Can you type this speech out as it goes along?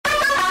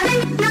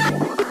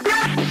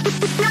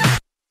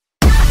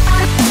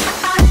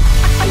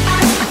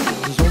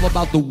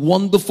about the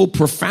wonderful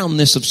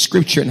profoundness of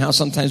Scripture and how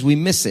sometimes we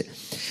miss it.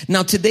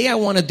 Now, today I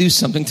want to do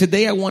something.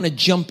 Today I want to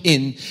jump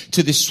in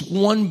to this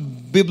one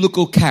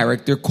biblical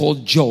character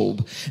called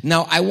Job.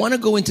 Now, I want to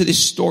go into this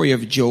story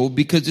of Job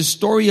because the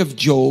story of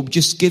Job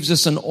just gives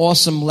us an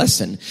awesome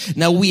lesson.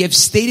 Now, we have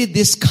stated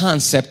this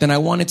concept, and I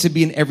want it to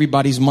be in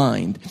everybody's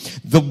mind.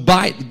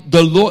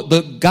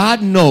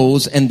 God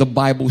knows and the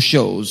Bible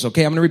shows.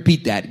 Okay, I'm going to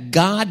repeat that.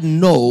 God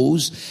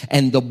knows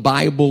and the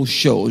Bible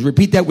shows.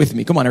 Repeat that with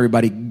me. Come on,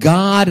 everybody.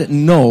 God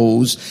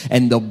knows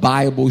and the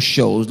Bible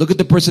shows. Look at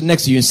the person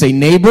next to you and say,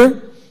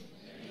 neighbor.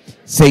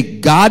 Say,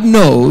 God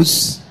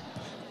knows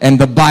and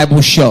the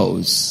Bible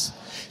shows.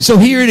 So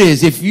here it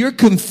is. If you're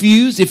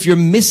confused, if you're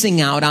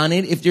missing out on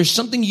it, if there's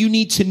something you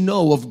need to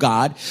know of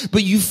God,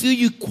 but you feel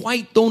you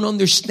quite don't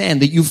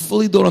understand it, you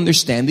fully don't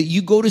understand it,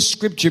 you go to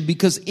Scripture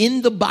because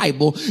in the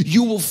Bible,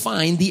 you will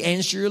find the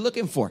answer you're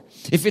looking for.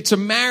 If it's a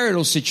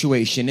marital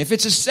situation, if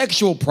it's a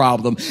sexual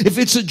problem, if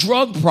it's a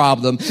drug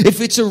problem,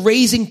 if it's a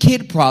raising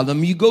kid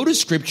problem, you go to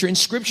Scripture and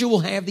Scripture will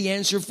have the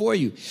answer for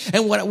you.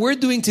 And what we're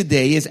doing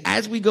today is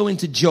as we go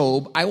into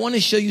Job, I want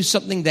to show you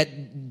something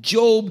that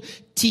Job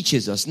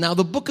teaches us. Now,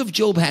 the book of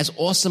Job has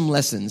awesome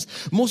lessons.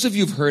 Most of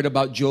you have heard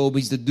about Job.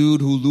 He's the dude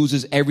who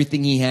loses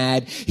everything he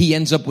had. He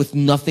ends up with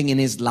nothing in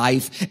his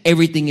life.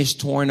 Everything is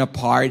torn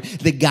apart.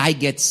 The guy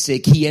gets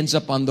sick. He ends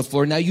up on the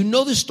floor. Now, you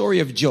know the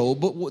story of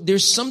Job, but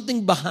there's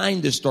something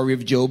behind the story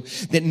of Job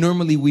that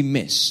normally we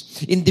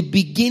miss. In the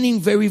beginning,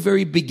 very,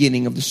 very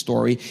beginning of the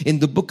story, in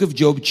the book of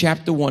Job,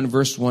 chapter 1,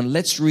 verse 1,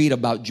 let's read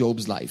about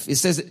Job's life. It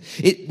says,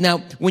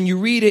 now, when you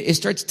read it, it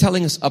starts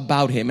telling us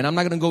about him. And I'm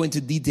not going to go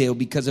into detail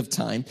because of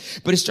time,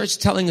 but it starts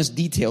telling us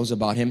details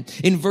about him.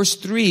 In verse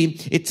 3,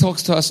 it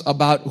talks to us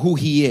about who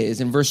he is.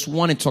 In verse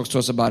 1, it talks to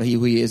us about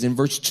who he is. In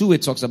verse 2,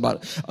 it talks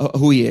about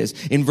who he is.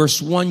 In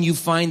verse 1, you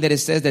find that it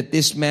says that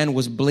this man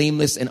was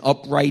blameless and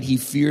upright. He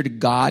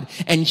feared God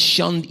and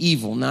shunned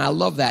evil. Now, I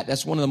love that.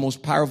 That's one of the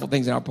most powerful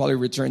things, and I'll probably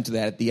return to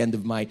that at the end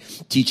of my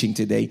teaching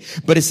today.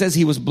 But it says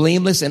he was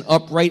blameless and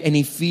upright, and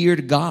he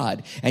feared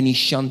God, and he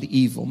shunned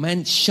evil.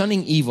 Man,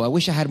 shunning evil. I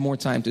wish I had more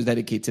time to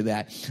dedicate to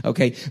that.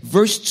 Okay.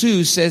 Verse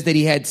 2 says that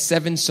he had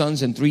 7 sons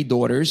and 3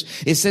 daughters.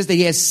 It says that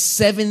he has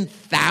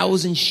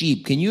 7,000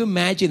 sheep. Can you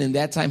imagine in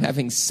that time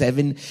having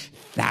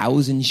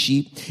 7,000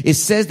 sheep? It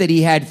says that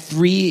he had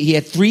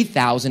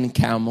 3,000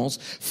 camels,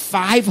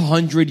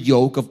 500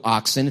 yoke of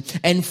oxen,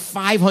 and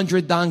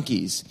 500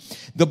 donkeys.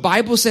 The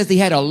Bible says he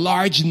had a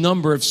large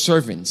number of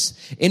servants.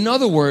 In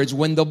other words,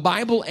 when the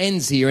Bible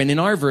ends here, and in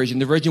our version,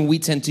 the version we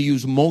tend to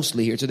use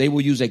mostly here, today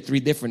we'll use like 3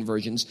 different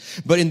versions,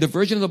 but in the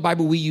version of the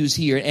Bible we use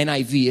here,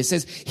 NIV, it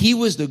says he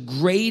was the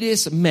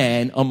greatest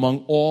man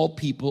among all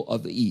people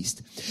of the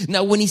East.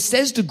 Now, when he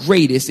says the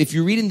greatest, if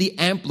you read in the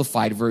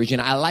Amplified version,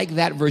 I like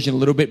that version a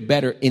little bit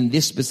better in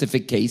this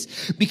specific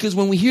case, because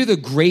when we hear the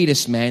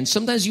greatest man,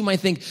 sometimes you might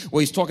think,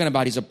 well, he's talking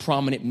about he's a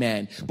prominent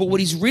man. But what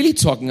he's really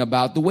talking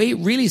about, the way it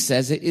really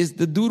says it, is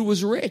the dude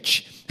was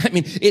rich. I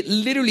mean, it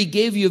literally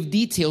gave you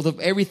details of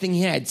everything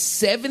he had.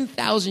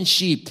 7,000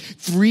 sheep,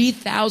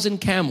 3,000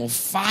 camels,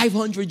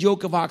 500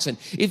 yoke of oxen.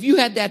 If you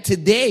had that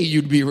today,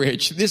 you'd be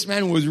rich. This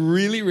man was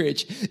really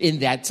rich in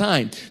that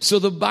time. So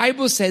the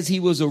Bible says he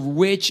was a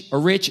rich,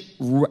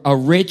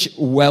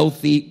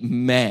 wealthy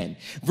man.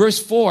 Verse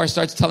 4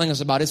 starts telling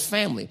us about his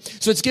family.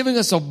 So it's giving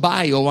us a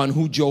bio on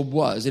who Job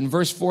was. In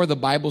verse 4, the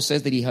Bible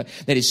says that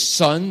that his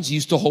sons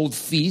used to hold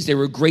feasts. They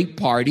were great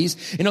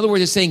parties. In other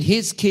words, it's saying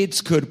his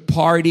kids could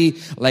party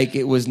like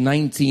it was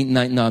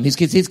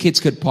his kids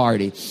could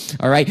party.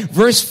 All right.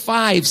 Verse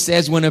 5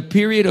 says when a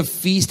period of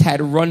feast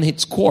had run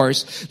its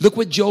course, look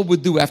what Job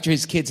would do after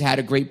his kids had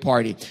a great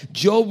party.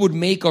 Job would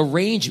make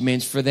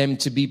arrangements for them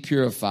to be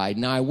purified.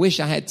 Now, I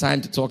wish I had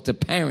time to talk to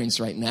parents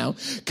right now,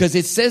 because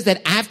it says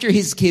that after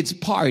his kids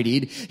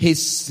partied,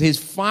 his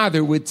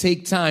father would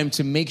take time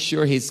to make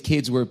sure his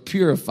kids were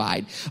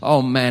purified.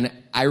 Oh man,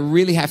 I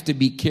really have to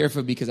be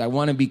careful because I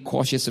want to be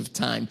cautious of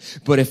time.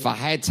 But if I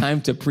had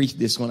time to preach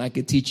this one, I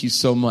could teach you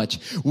so much.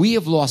 We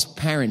have lost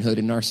parenthood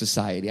in our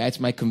society. That's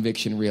my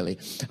conviction, really.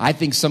 I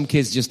think some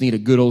kids just need a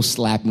good old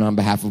slapping on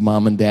behalf of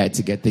mom and dad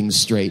to get things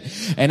straight.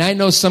 And I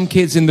know some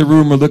kids in the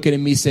room are looking at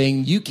me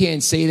saying, you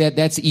can't say that.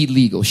 That's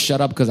illegal. Shut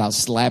up, because I'll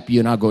slap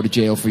you and I'll go to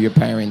jail for your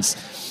parents.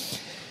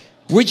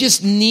 We're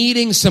just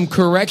needing some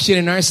correction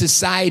in our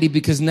society,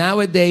 because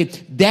nowadays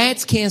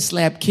dads can't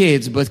slap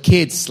kids, but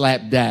kids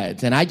slap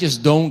dads. And I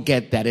just don't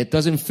get that. It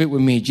doesn't fit with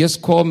me.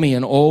 Just call me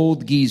an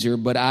old geezer,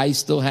 but I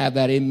still have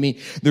that in me.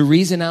 The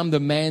reason I'm the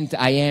man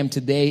I am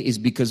today is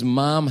because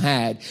mom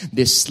had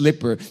this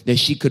slipper that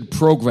she could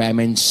program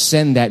and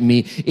send at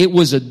me. It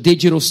was a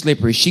digital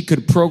slipper. She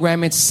could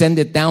program it, send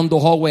it down the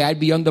hallway. I'd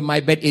be under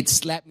my bed. It'd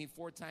slap me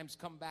 4 times,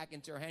 come back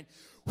into her hand.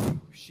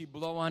 She'd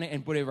blow on it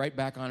and put it right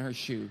back on her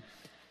shoe.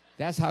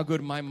 That's how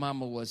good my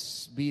mama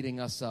was beating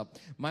us up.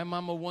 My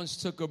mama once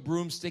took a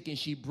broomstick and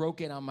she broke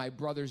it on my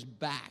brother's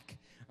back.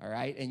 All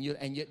right, and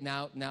yet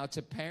now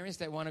to parents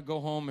that want to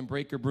go home and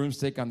break a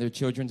broomstick on their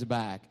children's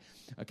back,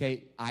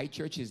 okay,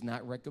 iChurch is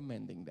not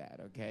recommending that,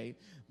 okay,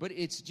 but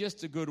it's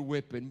just a good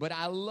whipping. But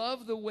I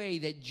love the way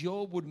that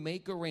Job would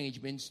make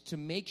arrangements to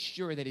make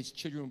sure that his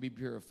children would be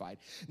purified.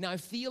 Now,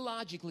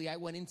 theologically, I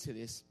went into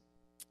this.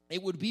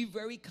 It would be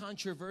very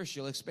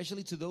controversial,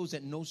 especially to those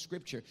that know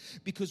Scripture,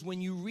 because when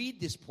you read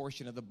this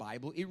portion of the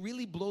Bible, it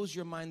really blows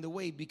your mind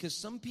away, because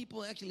some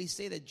people actually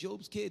say that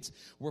Job's kids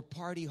were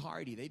party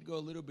hardy. They'd go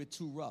a little bit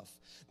too rough.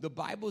 The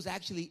Bible's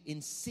actually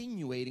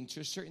insinuating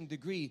to a certain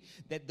degree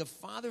that the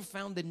father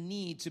found the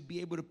need to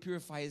be able to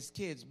purify his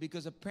kids,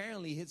 because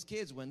apparently his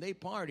kids, when they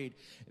partied.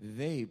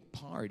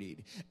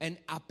 And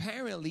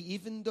apparently,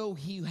 even though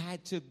he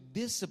had to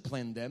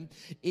discipline them,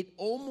 it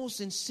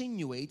almost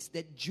insinuates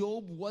that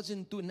Job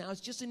wasn't doing. Now, it's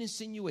just an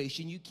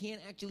insinuation. You can't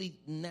actually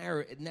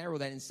narrow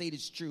that and say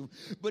it's true.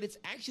 But it's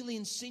actually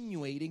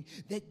insinuating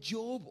that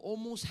Job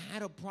almost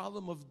had a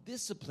problem of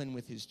discipline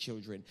with his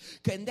children.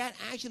 And that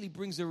actually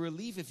brings a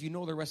relief if you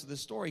know the rest of the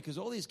story, because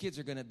all these kids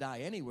are going to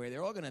die anyway.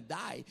 They're all going to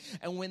die.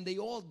 And when they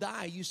all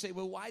die, you say,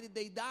 well, why did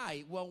they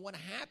die? Well, what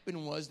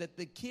happened was that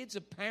the kids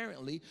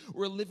apparently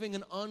were living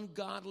an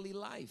ungodly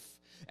life.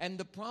 And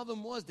the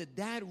problem was that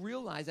dad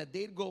realized that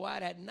they'd go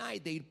out at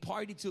night, they'd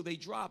party till they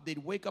dropped, they'd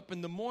wake up in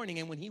the morning,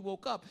 and when he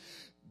woke up,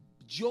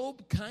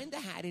 Job kind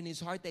of had in his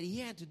heart that he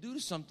had to do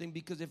something,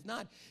 because if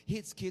not,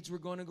 his kids were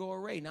going to go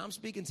away. Now, I'm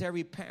speaking to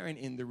every parent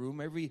in the room,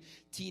 every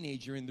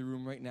teenager in the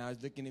room right now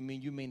is looking at me.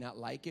 You may not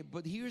like it,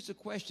 but here's the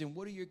question.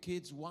 What are your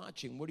kids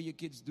watching? What are your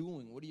kids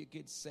doing? What are your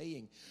kids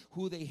saying?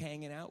 Who are they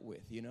hanging out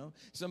with, you know?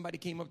 Somebody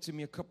came up to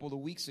me a couple of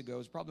weeks ago. It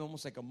was probably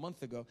almost like a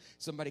month ago.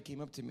 Somebody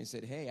came up to me and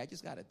said, hey, I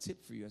just got a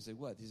tip for you. I said,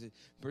 what? The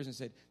person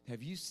said,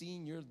 have you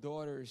seen your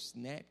daughter's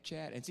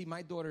Snapchat? And see,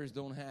 my daughters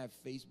don't have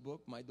Facebook.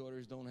 My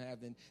daughters don't have,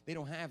 they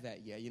don't have that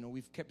yet. You know,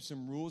 we've kept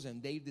some rules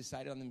and they've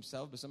decided on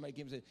themselves. But somebody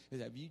came and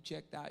said, have you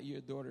checked out your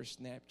daughter's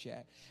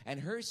Snapchat? And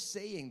her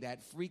saying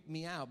that freaked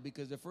me out,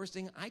 because the first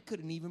thing, I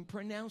couldn't even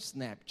pronounce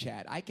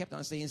Snapchat. I kept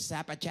on saying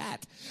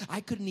Sapachat. I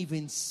couldn't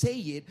even say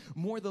it,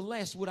 more or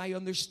less would I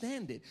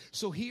understand it.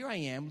 So here I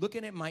am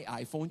looking at my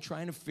iPhone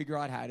trying to figure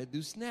out how to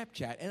do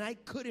Snapchat, and I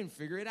couldn't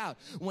figure it out.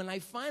 When I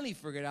finally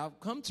figured it out,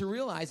 come to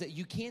realize that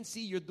you can't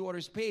see your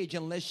daughter's page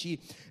unless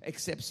she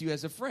accepts you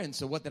as a friend.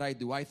 So what did I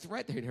do? I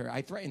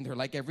threatened her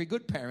like every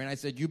good parent. I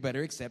said, you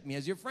better accept me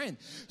as your friend.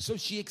 So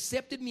she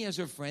accepted me as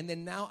her friend,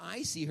 and now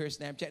I see her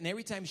Snapchat, and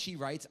every time she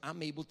writes,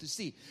 I'm able to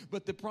see.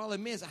 But the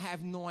problem is, I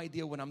have no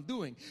idea what I'm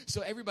doing.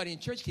 So everybody in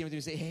church came to me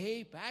and said,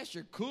 hey,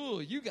 Pastor,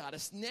 cool, you got a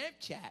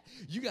Snapchat.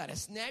 You got to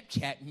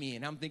Snapchat me.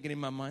 And I'm thinking in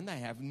my mind, I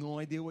have no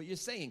idea what you're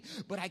saying.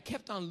 But I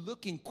kept on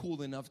looking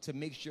cool enough to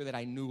make sure that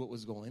I knew what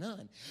was going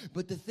on.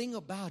 But the thing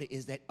about it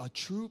is that a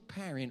true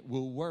parent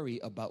will worry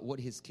about what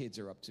his kids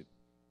are up to.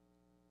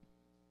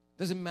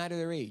 Doesn't matter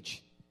their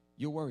age.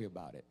 You'll worry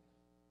about it.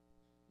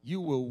 You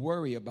will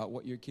worry about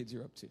what your kids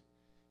are up to.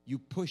 You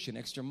push an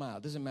extra mile.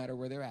 Doesn't matter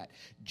where they're at.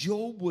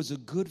 Job was a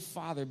good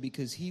father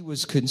because he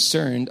was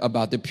concerned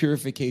about the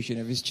purification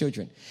of his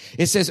children.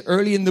 It says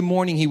early in the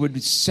morning he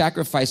would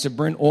sacrifice a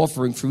burnt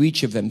offering for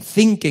each of them,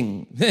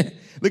 thinking.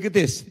 Look at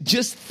this.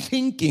 Just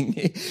thinking.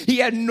 He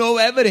had no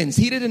evidence.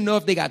 He didn't know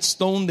if they got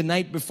stoned the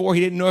night before.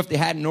 He didn't know if they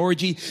had an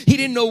orgy. He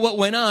didn't know what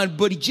went on,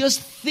 but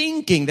just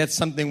thinking that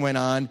something went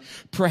on.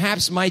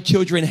 Perhaps my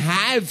children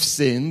have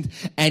sinned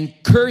and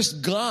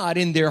cursed God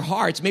in their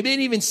hearts. Maybe they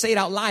didn't even say it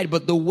out loud,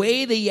 but the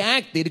way they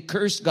acted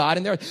cursed God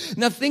in their heart.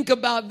 Now think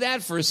about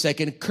that for a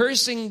second.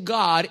 Cursing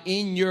God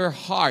in your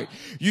heart.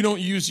 You don't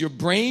use your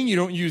brain. You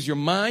don't use your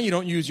mind. You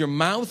don't use your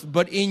mouth.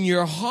 But in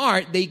your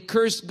heart, they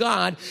curse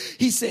God.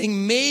 He's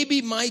saying,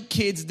 maybe my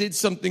kids did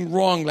something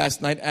wrong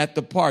last night at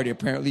the party.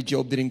 Apparently,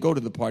 Job didn't go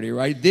to the party,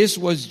 right? This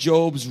was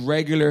Job's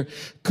regular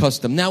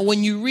custom. Now,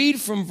 when you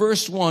read from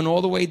verse 1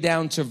 all the way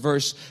down to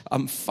verse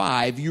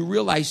 5, you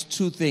realize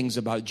two things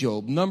about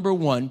Job. Number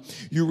one,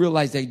 you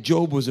realize that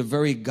Job was a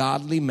very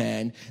godly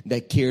man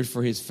that cared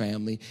for his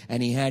family,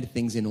 and he had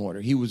things in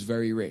order. He was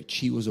very rich.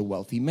 He was a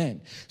wealthy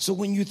man. So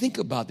when you think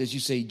about this,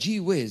 you say, gee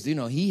whiz, you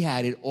know, he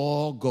had it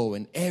all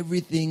going.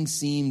 Everything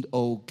seemed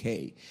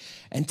okay.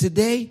 And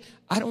today,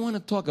 I don't want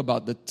to talk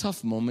about the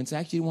tough moments. I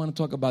actually want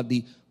to talk about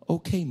the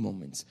okay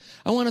moments.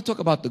 I want to talk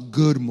about the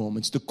good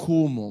moments, the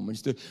cool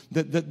moments,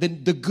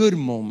 the good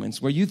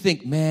moments where you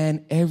think,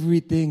 man,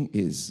 everything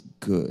is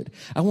good.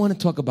 I want to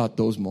talk about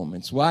those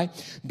moments. Why?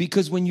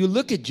 Because when you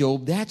look at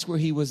Job, that's where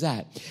he was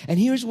at. And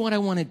here's what I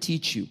want to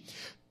teach you.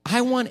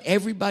 I want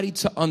everybody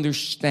to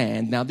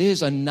understand. Now,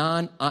 there's an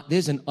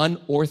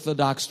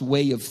unorthodox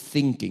way of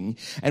thinking.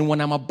 And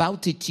when I'm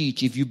about to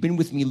teach, if you've been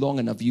with me long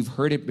enough, you've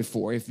heard it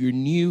before. If you're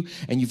new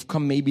and you've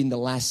come maybe in the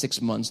last 6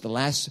 months, the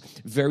last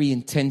very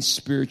intense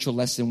spiritual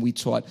lesson we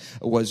taught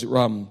was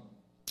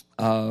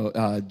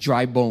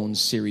Dry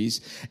Bones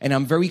series, and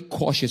I'm very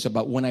cautious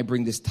about when I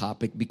bring this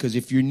topic, because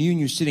if you're new and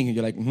you're sitting here,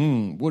 you're like,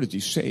 what is he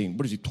saying?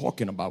 What is he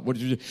talking about? But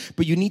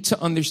you need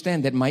to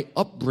understand that my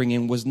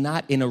upbringing was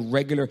not in a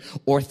regular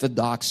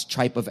Orthodox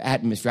type of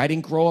atmosphere. I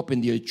didn't grow up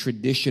in the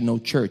traditional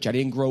church. I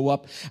didn't grow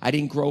up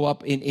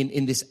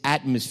in this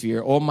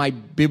atmosphere. All my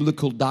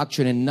biblical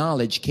doctrine and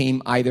knowledge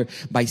came either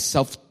by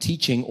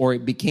self-teaching, or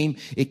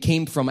it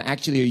came from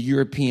actually a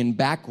European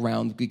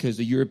background, because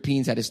the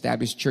Europeans had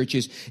established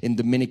churches in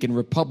Dominican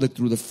Republic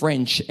through the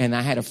French, and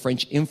I had a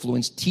French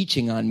influence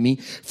teaching on me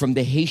from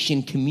the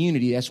Haitian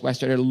community. That's where I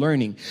started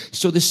learning.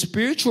 So the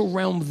spiritual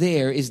realm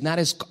there is not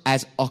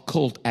as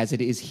occult as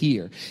it is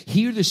here.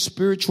 Here, the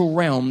spiritual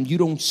realm, you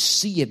don't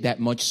see it that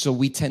much, so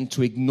we tend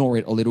to ignore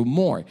it a little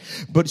more.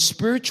 But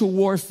spiritual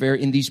warfare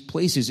in these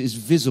places is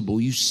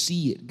visible. You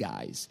see it,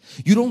 guys.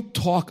 You don't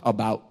talk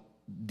about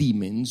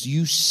demons.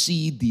 You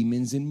see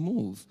demons and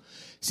move.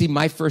 See,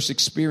 my first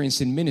experience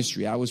in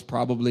ministry, I was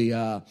probably,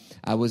 I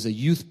was a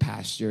youth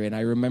pastor, and I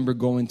remember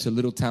going to a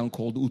little town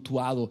called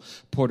Utuado,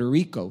 Puerto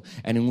Rico.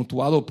 And in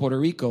Utuado, Puerto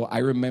Rico, I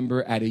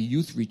remember at a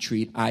youth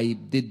retreat, I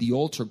did the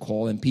altar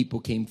call, and people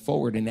came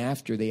forward, and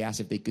after they asked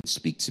if they could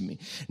speak to me.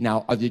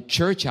 Now, the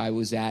church I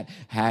was at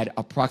had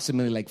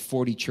approximately like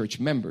 40 church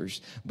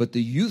members, but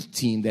the youth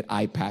team that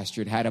I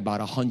pastored had about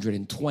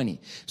 120.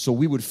 So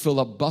we would fill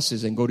up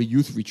buses and go to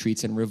youth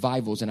retreats and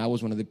revivals, and I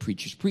was one of the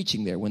preachers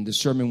preaching there. When the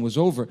sermon was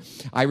over,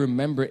 I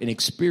remember an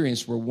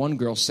experience where one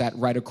girl sat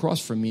right across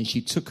from me, and she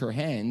took her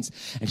hands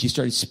and she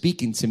started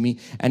speaking to me.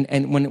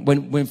 And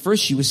when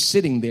first she was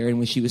sitting there, and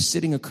when she was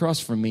sitting across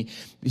from me,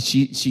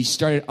 she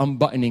started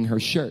unbuttoning her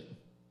shirt.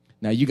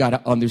 Now, you got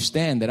to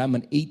understand that I'm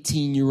an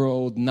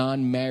 18-year-old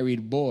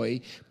non-married boy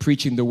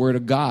preaching the word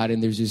of God,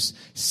 and there's this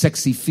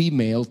sexy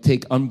female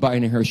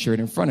unbuttoning her shirt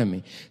in front of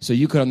me. So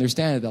you could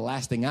understand that the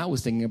last thing I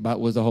was thinking about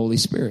was the Holy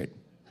Spirit.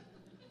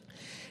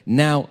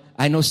 Now,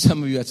 I know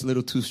some of you, that's a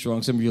little too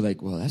strong. Some of you are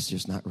like, well, that's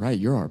just not right.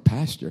 You're our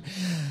pastor.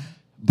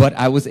 But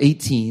I was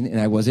 18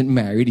 and I wasn't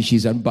married, and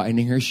she's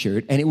unbuttoning her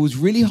shirt. And it was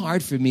really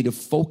hard for me to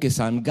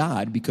focus on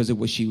God because of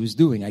what she was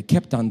doing. I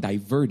kept on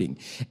diverting.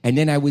 And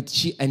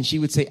then she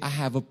would say, I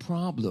have a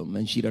problem.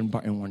 And she'd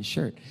unbutton one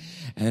shirt.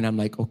 And then I'm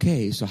like,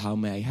 okay, so how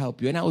may I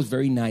help you? And I was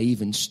very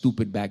naive and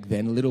stupid back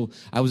then.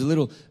 I was a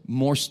little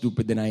more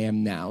stupid than I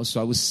am now. So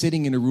I was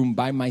sitting in a room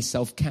by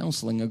myself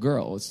counseling a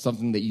girl. It's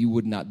something that you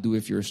would not do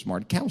if you're a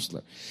smart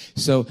counselor.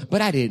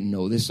 But I didn't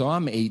know this. So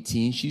I'm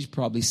 18. She's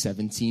probably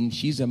 17.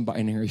 She's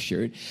unbuttoning her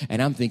shirt. And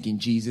I'm thinking,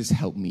 Jesus,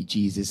 help me.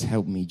 Jesus,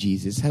 help me.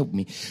 Jesus, help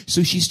me.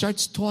 So she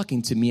starts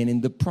talking to me. And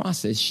in the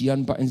process, she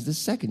unbuttons the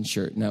second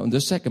shirt. Now, the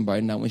second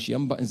button. Now, when she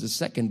unbuttons the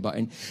second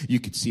button, you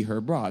could see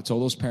her bra. It's all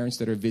those parents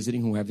that are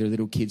visiting who have their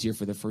little kids here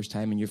for the first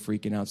time, and you're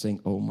freaking out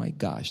saying, oh my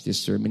gosh, this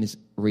sermon is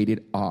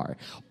rated R.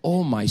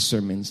 All my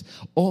sermons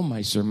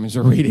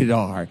are rated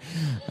R.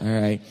 All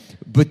right.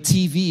 But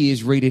TV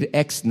is rated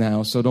X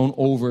now, so don't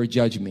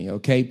overjudge me,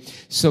 okay?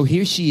 So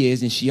here she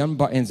is, and she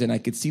unbuttons, and I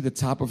could see the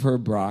top of her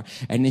bra,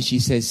 and then she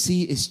says,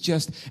 see, it's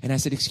just, and I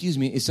said, excuse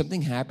me, is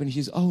something happening?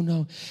 She says, oh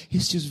no,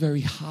 it's just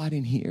very hot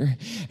in here.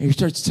 And she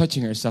starts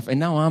touching herself, and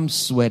now I'm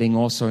sweating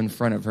also in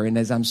front of her, and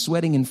as I'm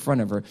sweating in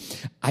front of her,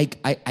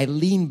 I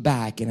lean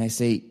back, and I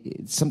say,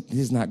 something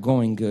is not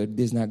going good.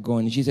 This is not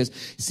going. And she says,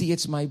 see,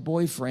 it's my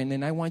boyfriend,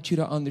 and I want you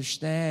to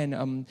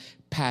understand,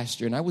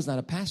 pastor. And I was not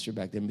a pastor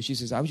back then, but she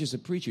says, I was just a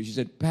preacher. She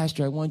said,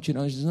 pastor, I want you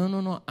to understand.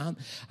 No,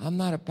 I'm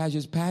not a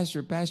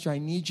pastor. Pastor, I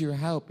need your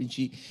help. And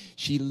she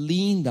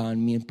leaned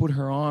on me and put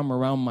her arm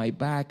around my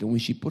back. And when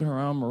she put her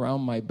arm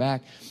around my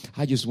back,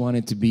 I just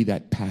wanted to be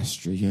that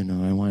pastor,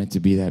 I wanted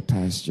to be that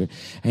pastor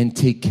and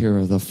take care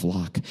of the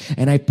flock.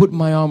 And I put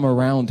my arm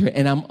around her,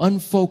 and I'm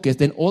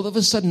unfocused. And all of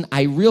a sudden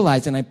I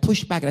realized, and I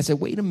pushed back, and I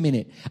said, wait a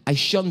minute. I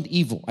shunned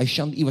evil. I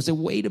said,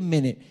 wait a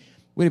minute.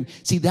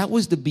 See, that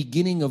was the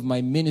beginning of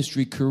my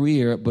ministry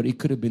career, but it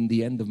could have been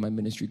the end of my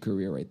ministry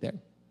career right there.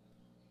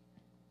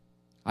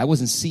 I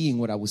wasn't seeing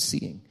what I was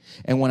seeing.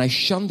 And when I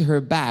shunned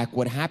her back,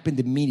 what happened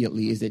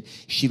immediately is that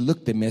she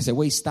looked at me and said,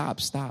 wait, stop.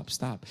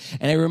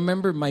 And I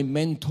remember my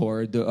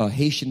mentor, the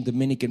Haitian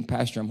Dominican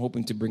pastor, I'm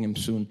hoping to bring him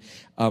soon,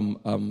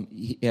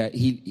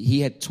 he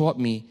had taught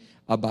me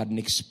about an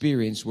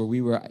experience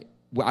where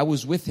I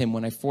was with him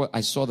when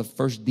I saw the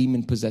first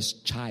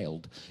demon-possessed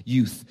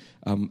youth,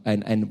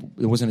 and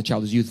it wasn't a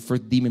child, it was youth,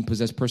 first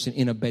demon-possessed person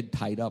in a bed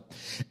tied up.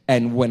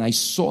 And when I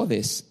saw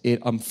this,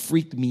 it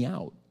freaked me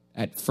out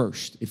at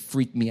first. It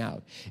freaked me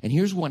out. And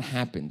here's what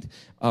happened.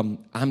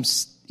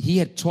 He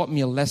had taught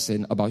me a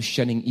lesson about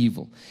shunning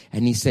evil.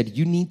 And he said,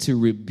 you need to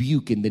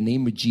rebuke in the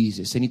name of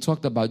Jesus. And he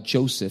talked about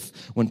Joseph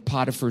when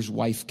Potiphar's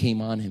wife came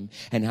on him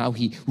and how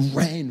he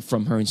ran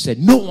from her and said,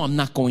 no, I'm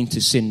not going to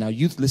sin. Now,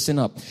 youth, listen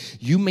up.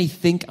 You may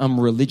think I'm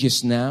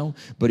religious now,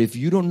 but if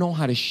you don't know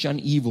how to shun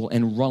evil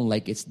and run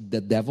like it's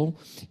the devil,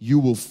 you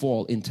will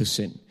fall into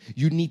sin.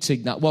 You need to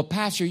acknowledge, well,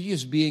 pastor, you're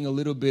just being a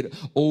little bit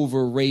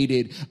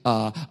overrated,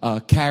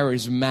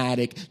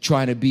 charismatic,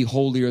 trying to be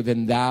holier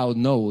than thou.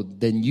 No,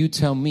 then you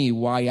tell me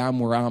why I'm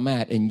where I'm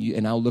at,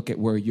 and I'll look at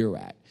where you're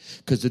at.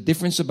 Because the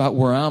difference about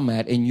where I'm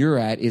at and you're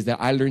at is that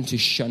I learned to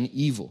shun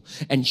evil.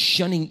 And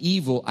shunning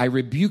evil, I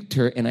rebuked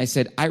her and I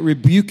said, I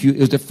rebuke you. It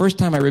was the first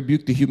time I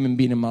rebuked a human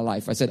being in my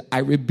life. I said, I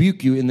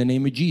rebuke you in the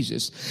name of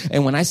Jesus.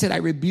 And when I said, I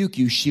rebuke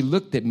you, she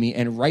looked at me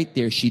and right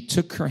there, she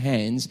took her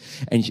hands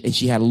and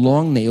she had a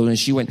long nail and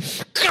she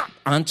went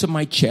onto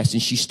my chest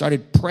and she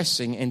started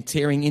pressing and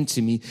tearing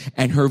into me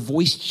and her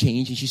voice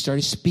changed and she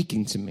started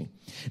speaking to me.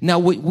 Now,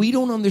 what we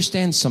don't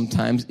understand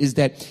sometimes is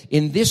that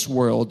in this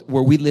world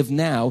where we live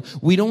now,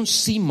 we don't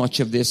see much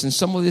of this. And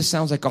some of this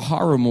sounds like a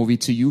horror movie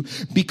to you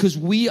because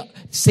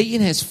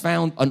Satan has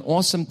found an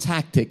awesome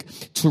tactic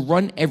to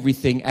run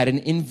everything at an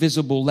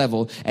invisible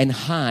level and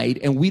hide.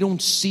 And we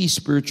don't see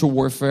spiritual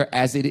warfare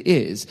as it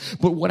is.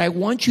 But what I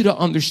want you to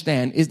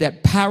understand is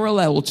that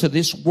parallel to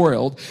this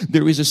world,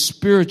 there is a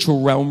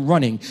spiritual realm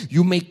running.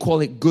 You may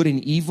call it good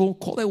and evil.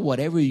 Call it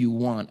whatever you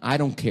want. I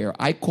don't care.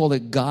 I call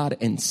it God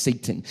and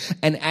Satan.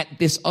 And at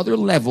this other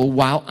level,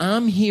 while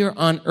I'm here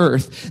on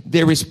earth,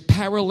 there is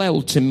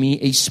parallel to me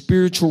a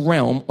spiritual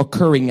realm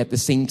occurring at the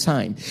same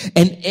time.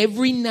 And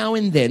every now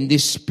and then,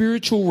 this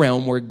spiritual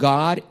realm where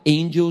God,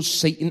 angels,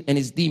 Satan, and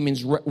his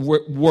demons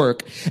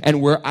work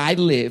and where I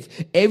live,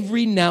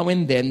 every now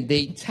and then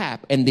they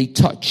tap and they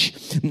touch.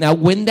 Now,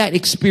 when that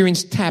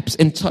experience taps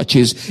and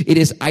touches, it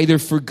is either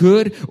for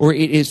good or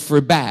it is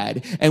for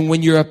bad. And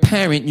when you're a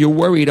parent, you're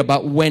worried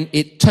about when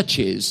it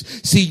touches.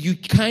 See, you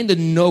kind of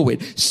know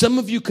it. Some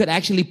of you could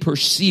actually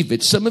perceive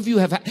it. Some of you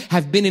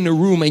have been in a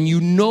room and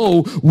you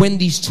know when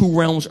these two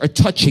realms are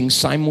touching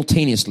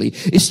simultaneously.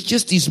 It's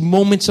just these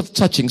moments of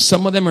touching.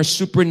 Some of them are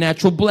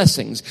supernatural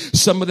blessings.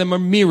 Some of them are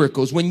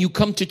miracles. When you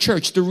come to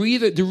church, the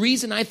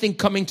reason I think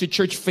coming to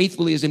church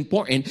faithfully is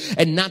important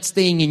and not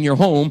staying in your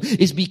home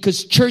is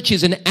because church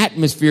is an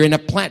atmosphere and a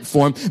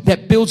platform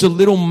that builds a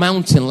little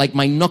mountain like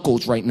my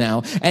knuckles right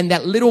now. And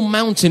that little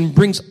mountain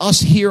brings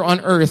us here on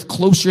earth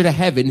closer to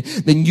heaven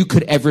than you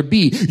could ever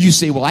be. You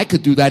say, well, I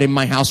could do that in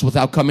my house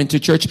without coming to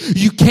church.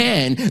 You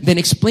can. Then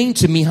explain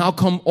to me how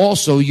come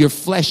also your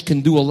flesh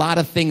can do a lot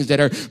of things that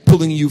are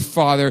pulling you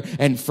farther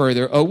and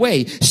further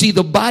away. See,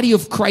 the body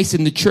of Christ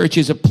in the church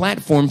is a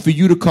platform for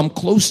you to come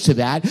close to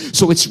that.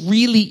 So it's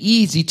really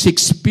easy to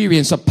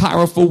experience a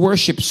powerful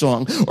worship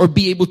song or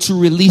be able to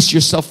release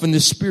yourself in the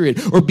spirit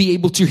or be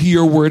able to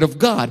hear a word of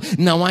God.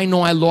 Now, I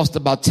know I lost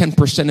about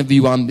 10% of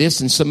you on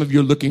this and some of you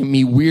are looking at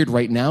me weird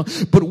right now.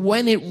 But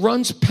when it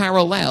runs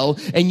parallel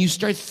and you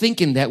start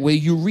thinking that way,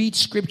 you read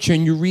scripture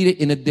and you read it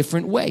in a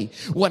different way.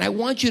 What I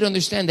want you to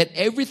understand that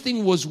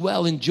everything was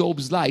well in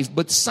Job's life,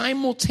 but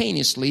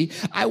simultaneously,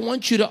 I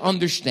want you to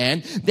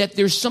understand that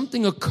there's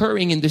something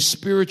occurring in the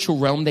spiritual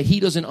realm that he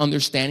doesn't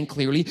understand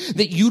clearly,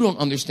 that you don't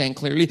understand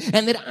clearly,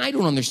 and that I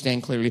don't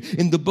understand clearly.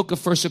 In the book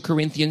of 1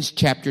 Corinthians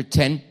chapter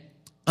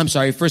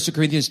 1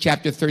 Corinthians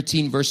chapter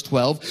 13, verse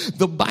 12.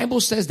 The Bible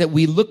says that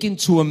we look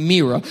into a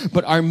mirror,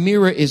 but our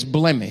mirror is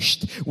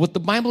blemished. What the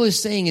Bible is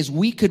saying is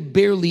we could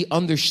barely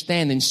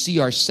understand and see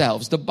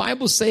ourselves. The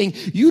Bible's saying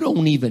you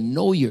don't even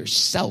know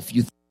yourself.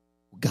 You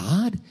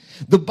God?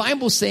 The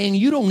Bible's saying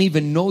you don't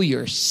even know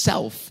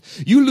yourself.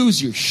 You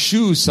lose your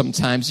shoes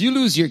sometimes. You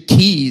lose your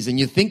keys and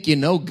you think you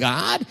know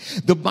God.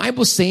 The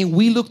Bible's saying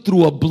we look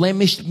through a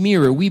blemished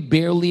mirror. We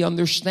barely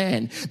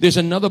understand. There's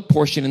another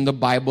portion in the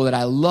Bible that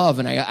I love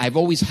and I've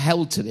always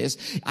held to this.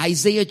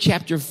 Isaiah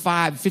chapter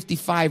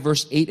 55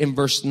 verse 8 and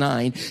verse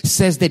 9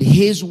 says that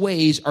his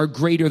ways are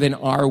greater than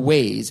our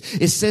ways.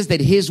 It says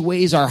that his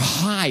ways are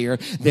higher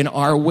than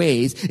our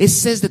ways. It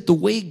says that the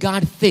way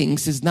God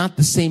thinks is not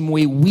the same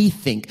way we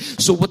think.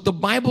 So what the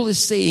Bible is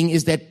saying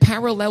is that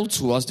parallel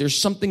to us, there's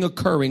something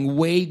occurring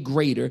way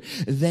greater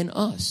than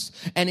us.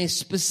 And it's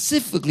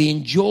specifically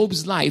in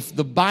Job's life,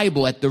 the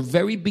Bible, at the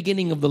very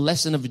beginning of the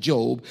lesson of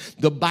Job,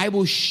 the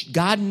Bible,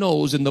 God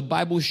knows and the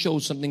Bible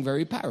shows something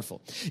very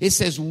powerful. It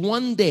says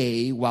one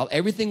day, while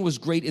everything was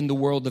great in the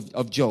world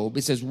of Job,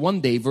 it says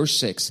one day, verse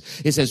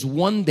 6, it says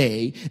one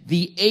day,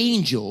 the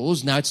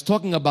angels, now it's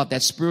talking about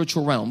that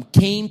spiritual realm,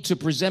 came to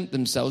present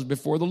themselves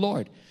before the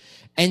Lord.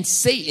 And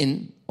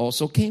Satan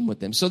also came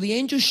with them. So the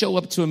angels show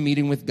up to a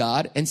meeting with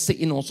God, and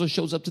Satan also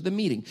shows up to the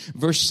meeting.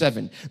 Verse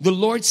 7, the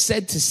Lord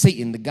said to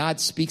Satan, the God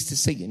speaks to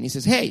Satan. He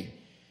says, hey,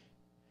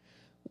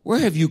 where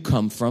have you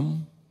come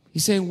from?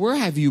 He's saying, where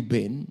have you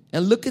been?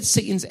 And look at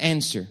Satan's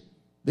answer.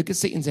 Look at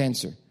Satan's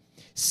answer.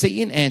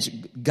 Satan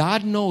answered.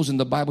 God knows, and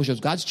the Bible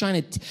shows, God's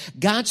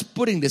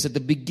putting this at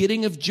the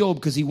beginning of Job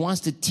because he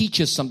wants to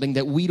teach us something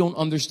that we don't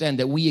understand,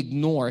 that we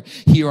ignore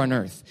here on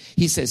earth.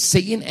 He says,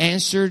 Satan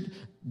answered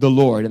the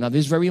Lord. And now this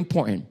is very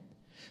important.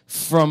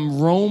 From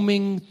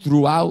roaming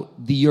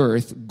throughout the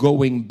earth,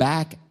 going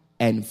back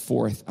and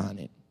forth on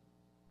it.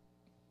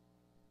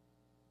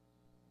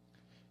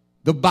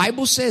 The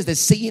Bible says that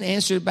Satan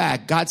answered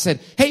back. God said,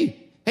 hey,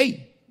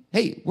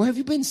 where have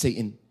you been,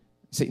 Satan?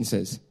 Satan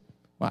says,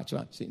 watch.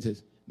 Satan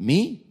says,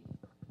 me?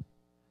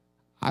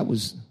 I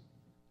was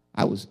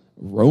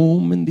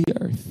roaming the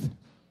earth.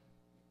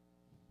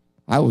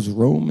 I was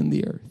roaming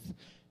the earth.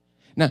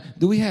 Now,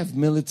 do we have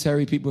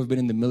military people who have been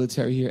in the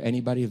military here?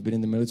 Anybody have been in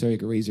the military? You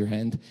can raise your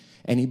hand.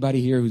 Anybody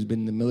here who's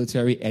been in the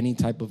military, any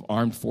type of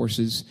armed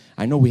forces?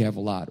 I know we have a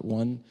lot.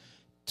 1,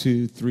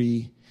 2,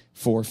 3,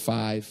 4,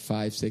 5,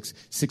 6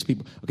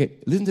 people. Okay,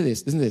 listen to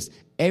this. Listen to this.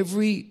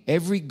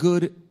 Every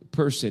good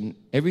person,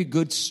 every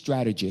good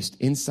strategist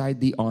inside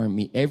the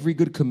army, every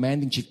good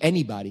commanding chief,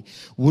 anybody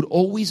would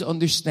always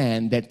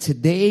understand that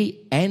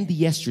today and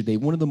yesterday,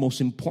 one of the most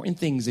important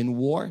things in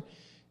war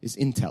is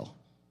intel.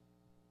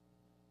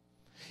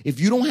 If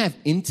you don't have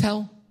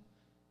intel,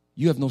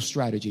 you have no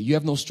strategy. You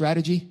have no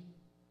strategy,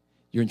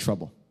 you're in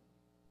trouble.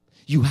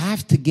 You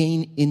have to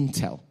gain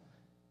intel.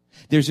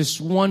 There's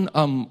this one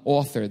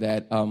author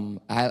that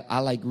I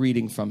like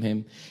reading from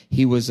him.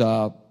 He was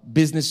a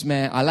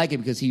businessman. I like it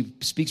because he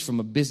speaks from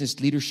a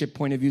business leadership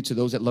point of view to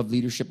those that love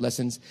leadership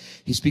lessons.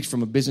 He speaks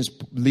from a business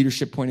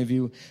leadership point of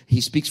view. He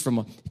speaks from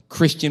a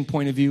Christian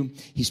point of view.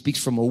 He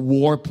speaks from a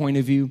war point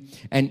of view.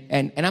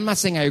 And I'm not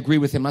saying I agree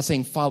with him. I'm not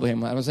saying follow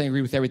him. I'm not saying I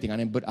agree with everything on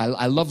him. But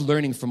I love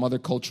learning from other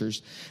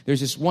cultures. There's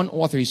this one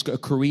author. He's a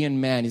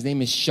Korean man. His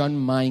name is Sun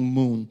Myung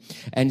Moon.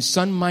 And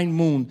Sun Myung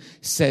Moon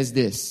says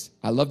this.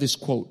 I love this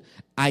quote.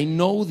 I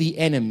know the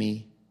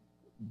enemy,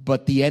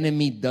 but the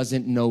enemy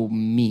doesn't know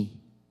me.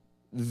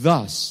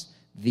 Thus,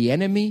 the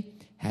enemy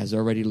has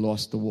already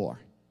lost the war.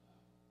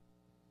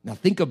 Now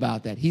think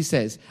about that. He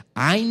says,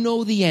 I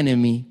know the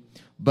enemy,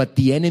 but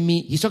the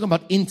enemy, he's talking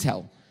about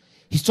intel.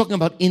 He's talking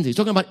about intel. He's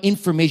talking about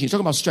information. He's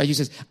talking about strategy. He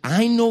says,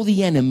 I know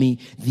the enemy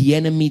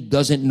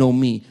doesn't know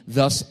me.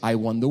 Thus, I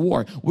won the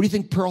war. What do you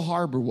think Pearl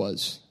Harbor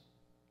was?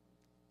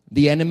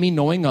 The enemy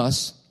knowing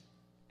us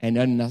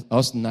and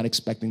us not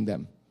expecting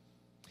them.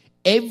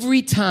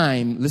 Every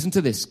time, listen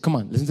to this, come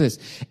on, listen to this.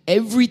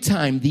 Every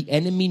time the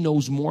enemy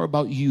knows more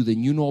about you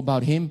than you know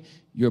about him,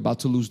 you're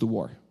about to lose the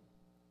war.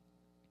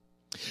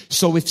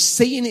 So if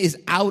Satan is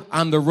out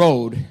on the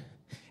road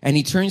and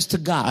he turns to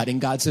God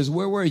and God says,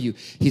 where were you?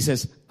 He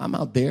says, I'm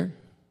out there.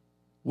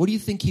 What do you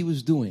think he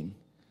was doing?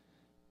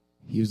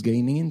 He was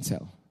gaining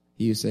intel.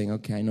 He was saying,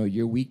 okay, I know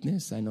your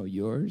weakness. I know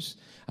yours.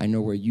 I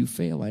know where you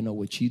fail. I know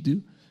what you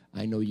do.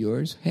 I know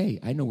yours. Hey,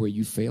 I know where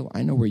you fail.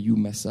 I know where you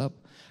mess up.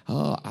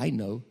 Oh, I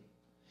know.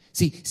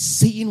 See,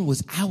 Satan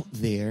was out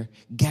there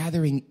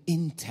gathering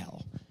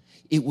intel.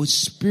 It was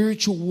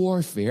spiritual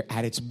warfare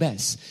at its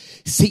best.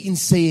 Satan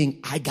saying,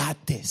 I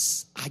got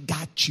this. I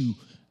got you.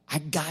 I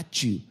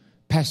got you.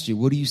 Pastor,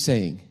 what are you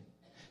saying?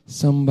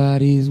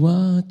 Somebody's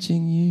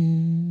watching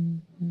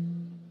you.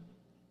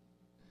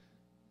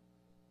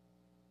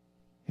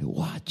 They're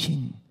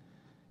watching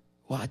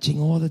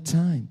all the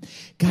time.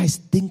 Guys,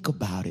 think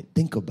about it.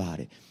 Think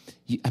about it.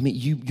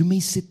 You may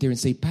sit there and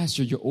say,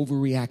 Pastor, you're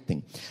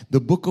overreacting. The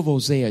book of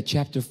Hosea,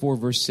 chapter 4,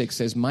 verse 6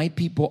 says, my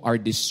people are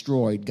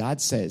destroyed. God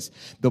says,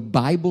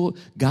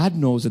 God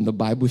knows and the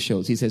Bible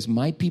shows. He says,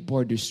 my people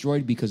are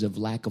destroyed because of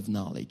lack of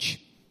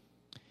knowledge.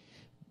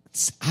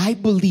 I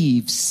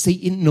believe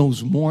Satan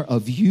knows more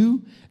of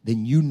you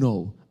than you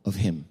know of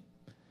him.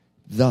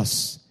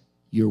 Thus,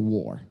 your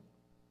war,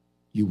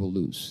 you will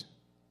lose.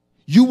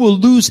 You will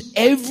lose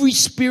every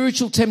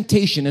spiritual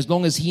temptation as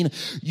long as you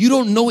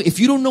don't know, if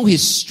you don't know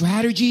his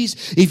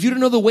strategies, if you don't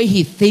know the way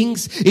he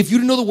thinks, if you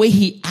don't know the way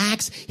he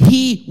acts,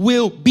 he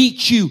will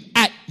beat you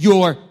at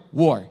your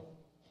war.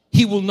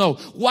 He will know.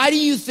 Why do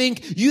you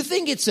think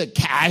it's a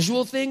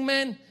casual thing,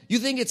 man? You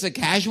think it's a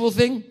casual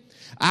thing?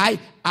 I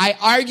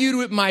argued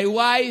with my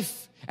wife.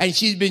 And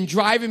she's been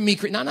driving me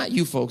crazy. No, not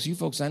you folks. You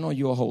folks, I know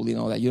you're holy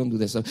and all that. You don't do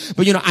this stuff.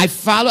 But,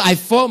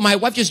 my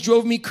wife just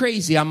drove me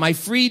crazy. On my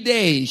free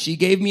day, she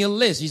gave me a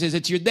list. She says,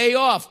 it's your day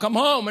off. Come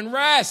home and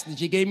rest. And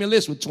she gave me a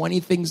list with 20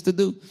 things to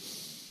do.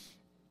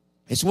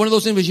 It's one of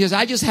those things where she says,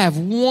 I just have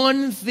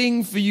one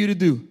thing for you to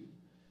do.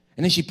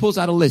 And then she pulls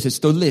out a list. It's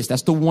the list.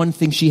 That's the one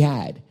thing she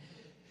had.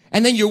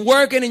 And then you're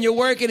working and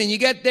you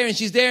get there and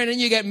she's there and then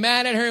you get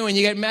mad at her and when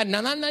you get mad. Now,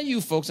 not you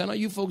folks. I know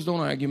you folks don't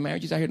argue.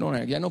 Marriages out here don't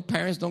argue. I know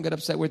parents don't get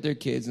upset with their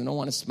kids and don't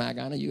want to smack.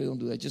 I know you don't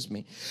do that, just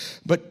me.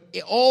 But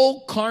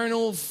all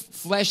carnal,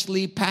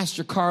 fleshly,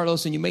 Pastor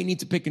Carlos, and you may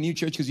need to pick a new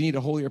church because you need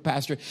a holier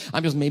pastor.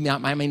 I may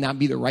not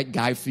be the right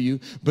guy for you.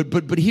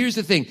 But here's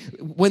the thing.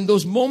 When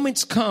those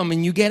moments come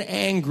and you get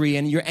angry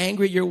and you're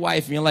angry at your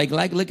wife and you're like,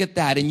 look at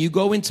that. And you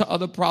go into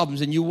other problems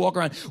and you walk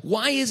around.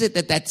 Why is it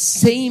that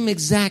same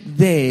exact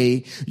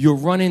day you'll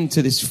run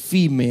into this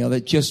female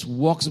that just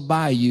walks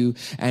by you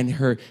and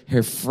her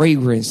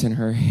fragrance and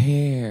her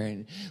hair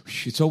and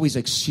it's always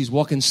like she's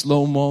walking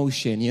slow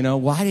motion,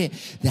 why did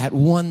that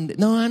one?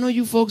 No, I know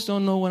you folks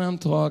don't know what I'm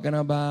talking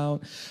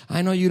about.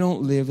 I know you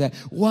don't live that.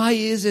 Why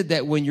is it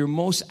that when you're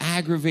most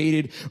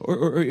aggravated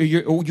or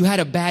you had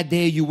a bad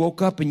day, you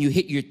woke up and you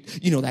hit your,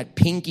 that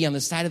pinky on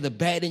the side of the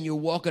bed and you're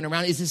walking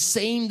around? It's the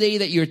same day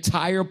that your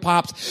tire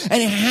pops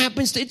and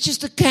it's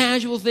just a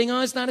casual thing.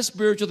 Oh, it's not a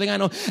spiritual thing. I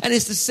know. And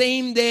it's the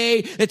same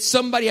day that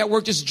somebody at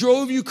work just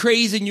drove you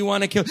crazy and you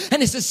want to kill.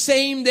 And it's the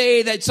same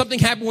day that something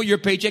happened with your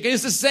paycheck. And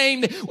it's the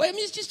same day. Well, I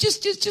mean, it's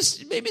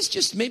just maybe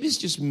it's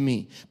just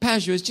me.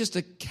 Pastor, it's just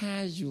a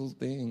casual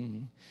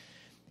thing.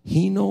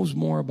 He knows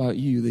more about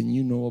you than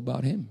you know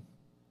about him.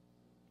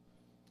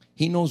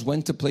 He knows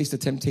when to place the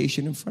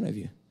temptation in front of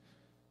you.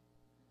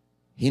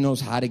 He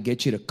knows how to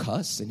get you to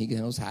cuss, and he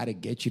knows how to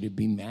get you to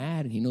be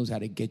mad, and he knows how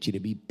to get you to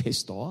be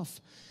pissed off.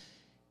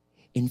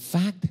 In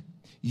fact,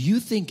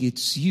 you think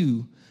it's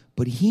you,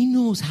 but he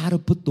knows how to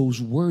put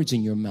those words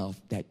in your mouth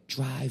that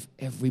drive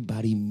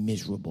everybody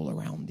miserable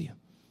around you.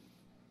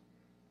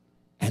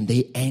 And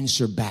they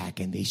answer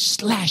back and they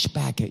slash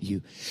back at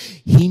you.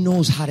 He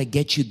knows how to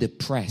get you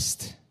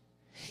depressed.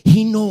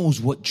 He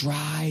knows what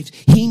drives.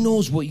 He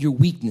knows what your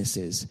weakness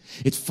is.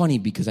 It's funny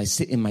because I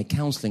sit in my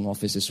counseling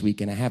office this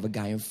week and I have a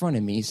guy in front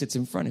of me. He sits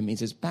in front of me and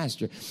says,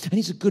 Pastor, and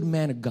he's a good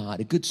man of God,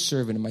 a good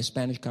servant in my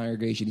Spanish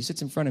congregation. He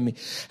sits in front of me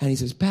and he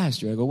says,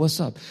 Pastor, I go, what's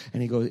up?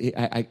 And he goes,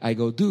 I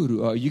go, dude,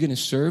 are you going to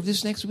serve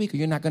this next week or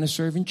you're not going to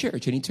serve in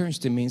church? And he turns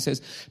to me and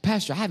says,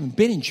 Pastor, I haven't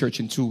been in church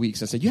in 2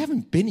 weeks. I said, you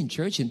haven't been in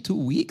church in 2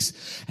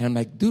 weeks? And I'm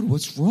like, dude,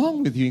 what's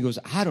wrong with you? He goes,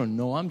 I don't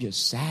know. I'm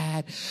just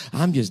sad.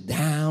 I'm just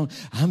down.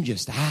 I'm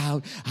just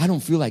out. I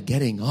don't feel like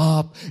getting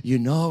up, you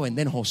know. And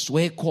then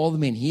Josue called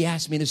me and he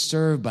asked me to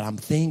serve, but I'm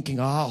thinking,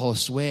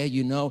 Josue,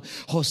 you know,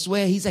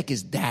 Josue, he's like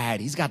his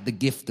dad. He's got the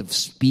gift of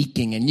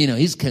speaking and, you know,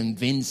 he's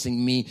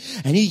convincing me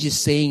and he's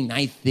just saying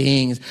nice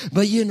things.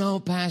 But, you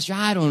know, Pastor,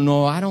 I don't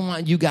know. I don't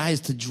want you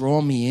guys to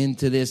draw me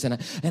into this. And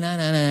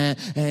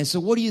so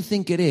what do you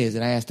think it is?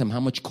 And I asked him, how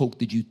much Coke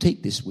did you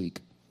take this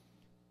week?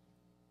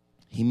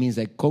 He means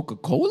like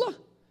Coca-Cola?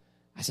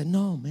 I said,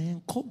 no,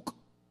 man, Coke.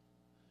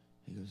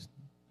 He goes,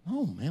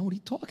 oh, man, what are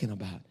you talking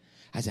about?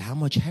 I said, how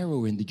much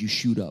heroin did you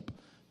shoot up?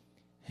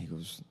 He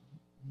goes,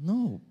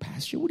 no,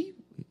 Pastor, what do you...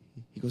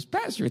 He goes,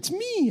 Pastor, it's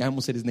me. I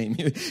almost said his name.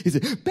 He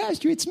said,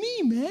 Pastor, it's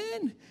me,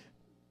 man.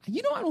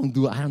 You know I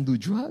don't do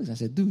drugs. I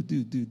said,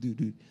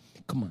 dude.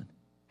 Come on.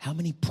 How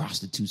many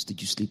prostitutes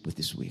did you sleep with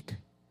this week?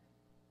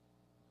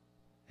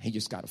 He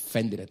just got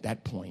offended at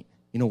that point.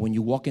 You know, when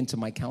you walk into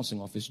my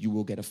counseling office, you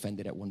will get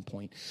offended at one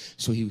point.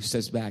 So he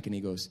says back and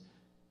he goes,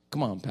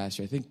 come on,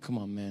 Pastor. Come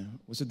on, man.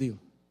 What's the deal?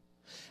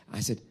 I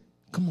said,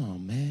 come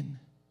on, man.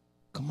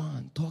 Come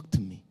on, talk to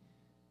me.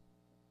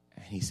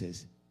 And he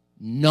says,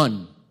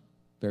 none,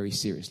 very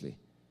seriously.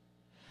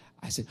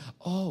 I said,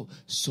 oh,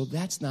 so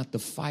that's not the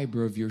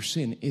fiber of your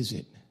sin, is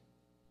it?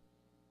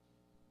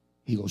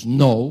 He goes,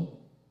 no.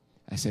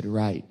 I said,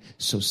 right.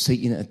 So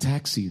Satan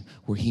attacks you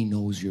where he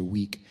knows you're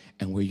weak.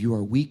 And where you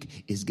are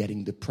weak is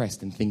getting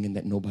depressed and thinking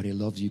that nobody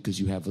loves you because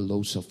you have a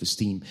low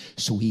self-esteem.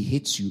 So he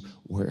hits you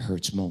where it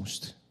hurts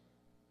most.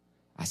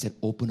 I said,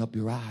 open up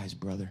your eyes,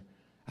 brother.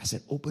 I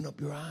said, open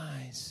up your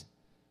eyes.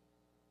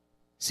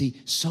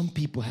 See, some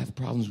people have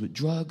problems with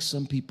drugs.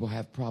 Some people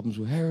have problems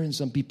with heroin.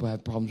 Some people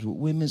have problems with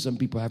women. Some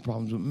people have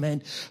problems with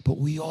men. But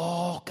we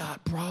all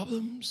got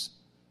problems.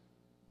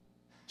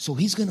 So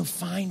he's going to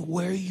find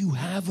where you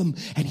have them,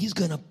 and he's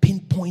going to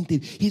pinpoint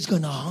it. He's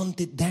going to hunt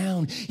it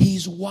down.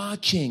 He's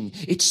watching.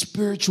 It's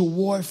spiritual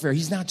warfare.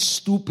 He's not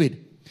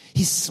stupid.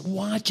 He's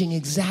watching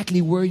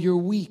exactly where you're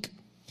weak.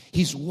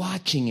 He's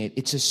watching it.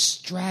 It's a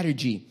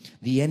strategy.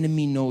 The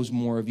enemy knows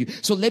more of you.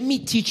 So let me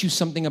teach you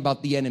something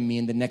about the enemy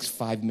in the next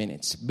 5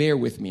 minutes. Bear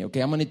with me,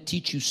 okay? I'm going to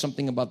teach you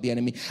something about the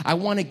enemy. I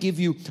want to give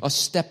you a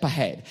step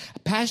ahead.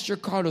 Pastor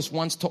Carlos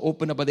wants to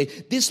open up a day.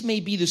 This may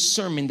be the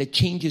sermon that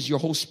changes your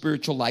whole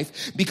spiritual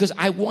life, because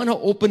I want to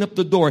open up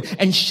the door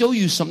and show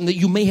you something that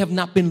you may have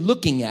not been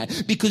looking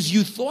at, because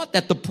you thought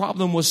that the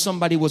problem was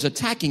somebody was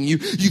attacking you.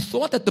 You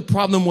thought that the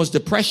problem was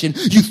depression.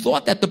 You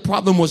thought that the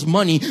problem was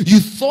money. You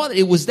thought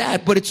it was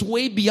that, but it's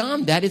way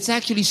beyond that. It's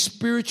actually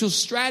spiritual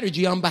strategy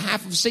on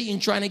behalf of Satan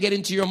trying to get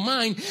into your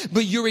mind,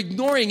 but you're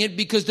ignoring it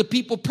because the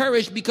people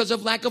perish because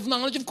of lack of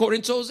knowledge,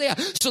 according to Hosea.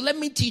 So let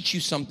me teach you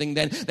something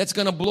then that's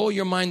going to blow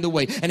your mind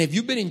away. And if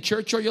you've been in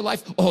church all your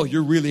life,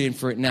 you're really in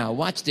for it now.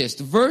 Watch this.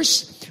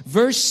 Verse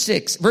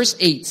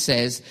 8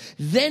 says,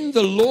 then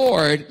the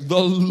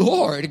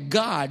Lord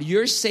God,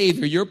 your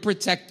Savior, your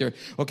protector,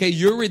 okay,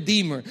 your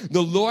Redeemer,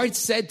 the Lord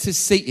said to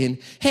Satan,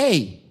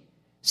 hey,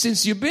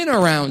 since you've been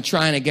around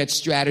trying to get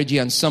strategy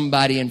on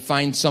somebody and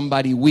find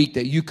somebody weak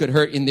that you could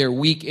hurt in their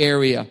weak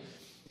area,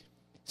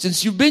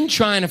 since you've been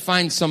trying to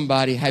find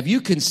somebody, have you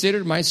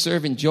considered my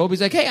servant Job?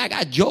 He's like, hey, I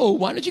got Job.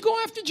 Why don't you go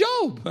after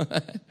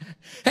Job?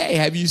 Hey,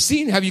 have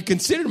you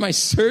considered my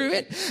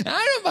servant? I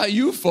don't know about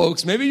you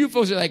folks. Maybe you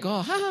folks are like,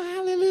 oh,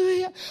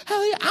 hallelujah,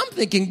 hallelujah. I'm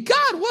thinking,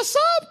 God, what's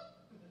up?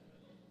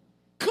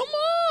 Come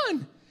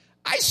on.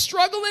 I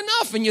struggle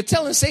enough, and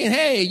you're saying,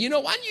 hey,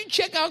 why don't you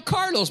check out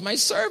Carlos, my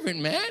servant,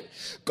 man?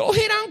 Go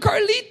hit on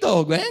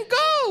Carlito, man,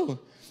 go.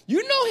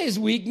 You know his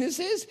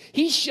weaknesses.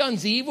 He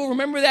shuns evil.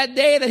 Remember that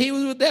day that he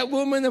was with that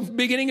woman at the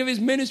beginning of his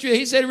ministry?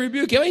 He said,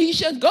 rebuke him. He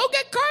shuns, go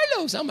get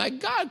Carlos. I'm like,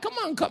 God, come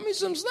on, cut me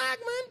some slack,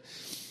 man.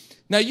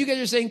 Now you guys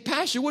are saying,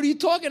 Pastor, what are you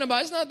talking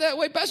about? It's not that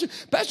way.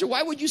 Pastor,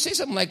 why would you say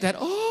something like that?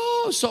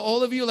 Oh, so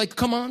all of you are like,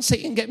 come on,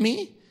 Satan, get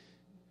me.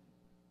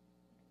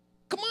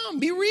 Come on,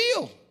 be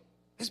real.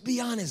 Let's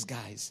be honest,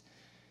 guys.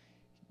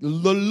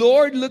 The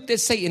Lord looked at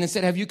Satan and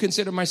said, have you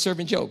considered my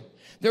servant Job?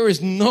 There is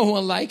no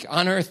one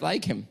on earth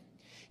like him.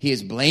 He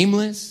is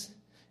blameless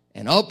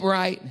and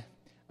upright,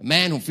 a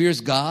man who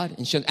fears God.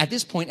 And at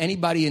this point,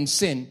 anybody in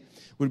sin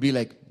would be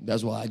like,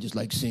 that's why I just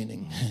like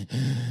sinning.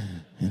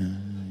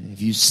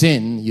 If you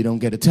sin, you don't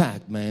get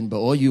attacked, man. But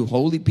all you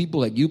holy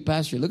people like you,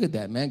 Pastor, look at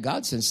that, man.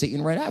 God sent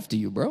Satan right after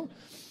you, bro.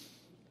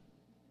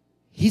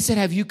 He said,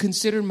 have you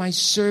considered my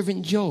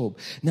servant Job?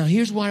 Now,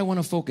 here's what I want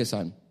to focus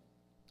on.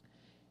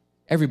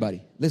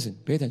 Everybody, listen,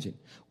 pay attention.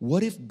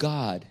 What if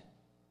God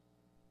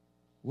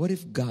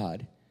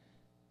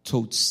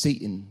told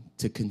Satan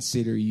to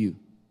consider you?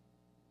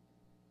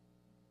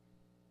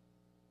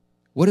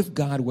 What if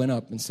God went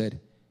up and said,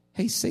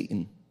 hey,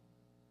 Satan,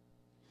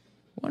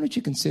 why don't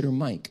you consider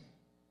Mike?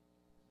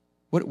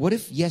 What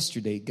if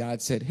yesterday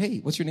God said, hey,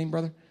 what's your name,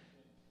 brother?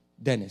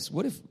 Dennis.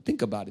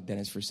 Think about it,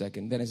 Dennis, for a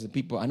second. Dennis, the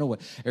people, I know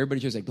what,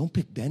 everybody's just like, don't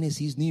pick Dennis,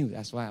 he's new.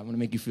 That's why I'm going to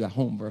make you feel at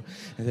home, bro.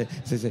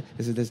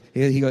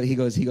 He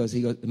goes,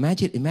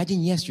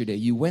 imagine yesterday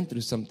you went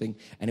through something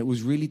and it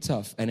was really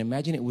tough. And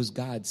imagine it was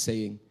God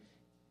saying,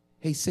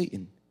 hey,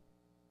 Satan,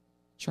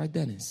 try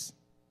Dennis.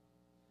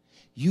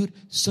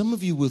 Some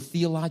of you will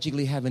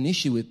theologically have an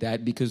issue with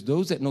that because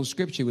those that know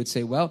Scripture would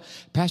say, well,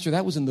 Pastor,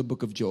 that was in the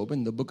book of Job,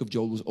 and the book of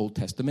Job was Old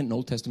Testament, and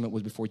Old Testament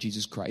was before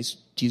Jesus Christ.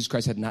 Jesus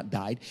Christ had not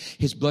died.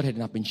 His blood had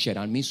not been shed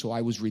on me, so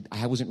I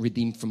wasn't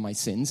redeemed from my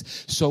sins.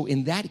 So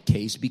in that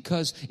case,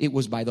 because it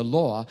was by the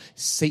law,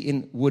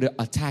 Satan would have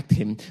attacked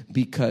him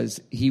because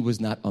he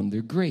was not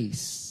under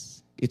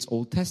grace. It's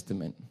Old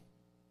Testament.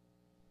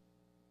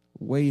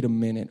 Wait a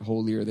minute,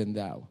 holier than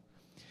thou.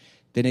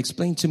 Then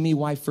explain to me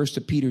why 1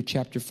 Peter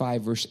chapter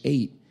 5, verse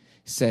 8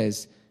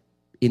 says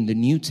in the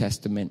New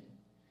Testament,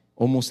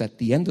 almost at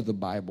the end of the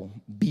Bible,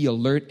 be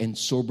alert and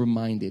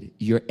sober-minded.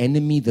 Your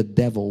enemy, the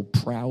devil,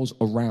 prowls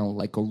around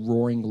like a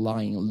roaring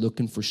lion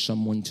looking for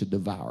someone to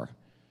devour.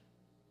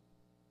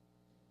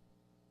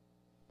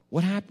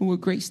 What happened with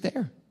grace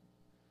there?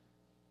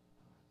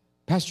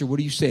 Pastor, what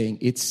are you saying?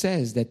 It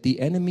says that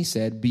the enemy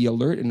said, be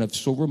alert and of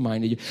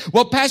sober-minded.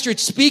 Well, Pastor,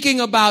 it's speaking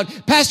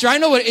about, Pastor, I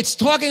know what, it's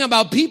talking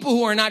about people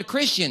who are not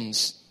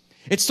Christians.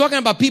 It's talking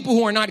about people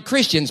who are not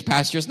Christians,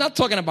 Pastor. It's not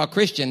talking about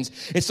Christians.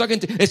 It's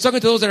talking to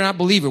those that are not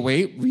believers.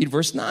 Wait, read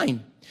verse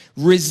 9.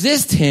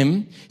 Resist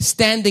him,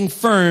 standing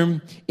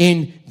firm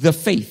in the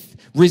faith.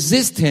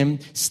 Resist him,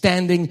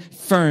 standing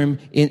firm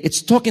in,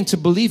 it's talking to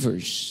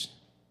believers.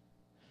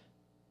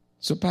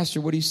 So, Pastor,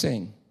 what are you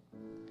saying?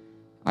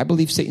 I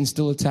believe Satan's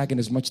still attacking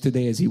as much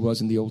today as he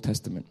was in the Old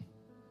Testament.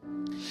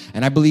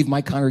 And I believe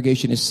my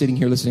congregation is sitting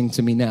here listening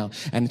to me now.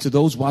 And to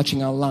those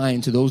watching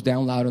online, to those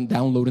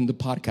downloading the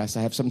podcast,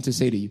 I have something to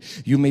say to you.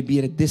 You may be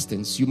at a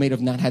distance. You may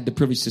have not had the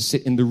privilege to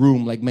sit in the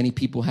room like many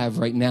people have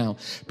right now.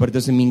 But it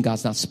doesn't mean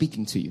God's not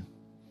speaking to you.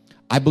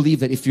 I believe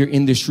that if you're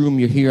in this room,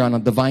 you're here on a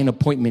divine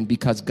appointment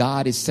because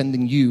God is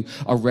sending you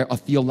a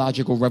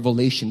theological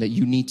revelation that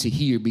you need to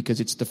hear, because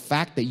it's the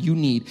fact that you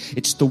need,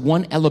 it's the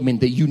one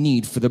element that you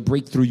need for the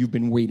breakthrough you've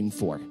been waiting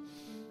for.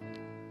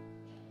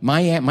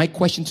 My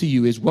question to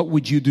you is, what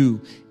would you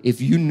do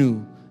if you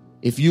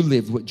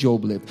lived what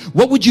Job lived?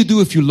 What would you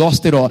do if you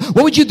lost it all?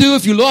 What would you do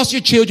if you lost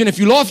your children, if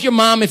you lost your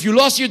mom, if you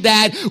lost your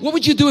dad? What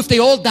would you do if they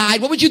all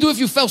died? What would you do if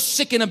you fell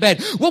sick in a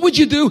bed? What would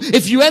you do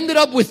if you ended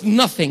up with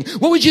nothing?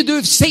 What would you do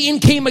if Satan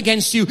came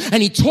against you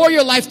and he tore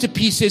your life to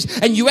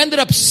pieces and you ended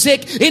up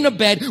sick in a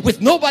bed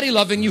with nobody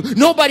loving you,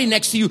 nobody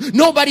next to you,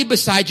 nobody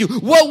beside you?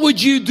 What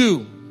would you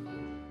do?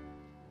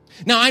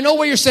 Now, I know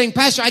what you're saying,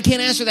 Pastor, I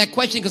can't answer that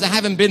question because I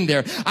haven't been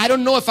there. I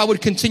don't know if I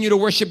would continue to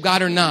worship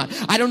God or not.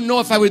 I don't know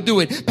if I would do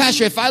it.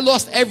 Pastor, if I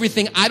lost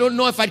everything, I don't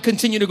know if I'd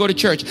continue to go to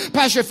church.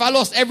 Pastor, if I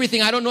lost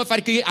everything, I don't know if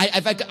I could.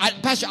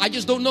 Pastor, I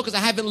just don't know because I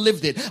haven't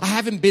lived it. I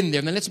haven't been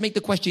there. Now, let's make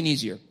the question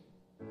easier.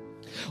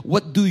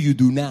 What do you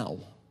do now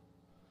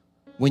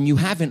when you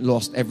haven't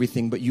lost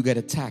everything, but you get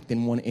attacked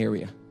in one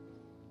area?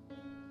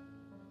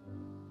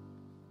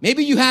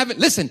 Maybe you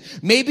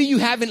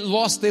haven't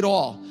lost it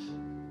all.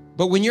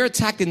 But when you're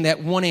attacked in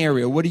that one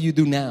area, what do you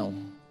do now?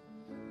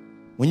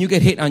 When you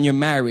get hit on your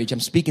marriage, I'm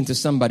speaking to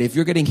somebody. If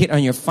you're getting hit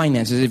on your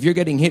finances, if you're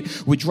getting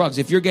hit with drugs,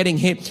 if you're getting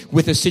hit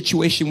with a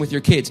situation with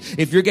your kids,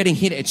 if you're getting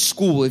hit at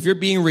school, if you're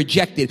being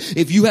rejected,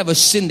 if you have a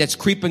sin that's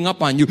creeping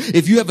up on you,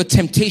 if you have a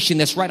temptation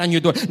that's right on your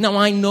door. Now,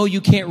 I know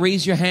you can't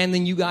raise your hand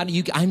and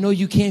I know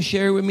you can't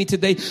share it with me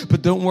today,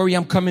 but don't worry,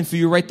 I'm coming for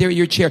you right there at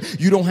your chair.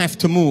 You don't have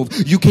to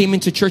move. You came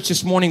into church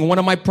this morning. One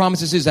of my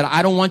promises is that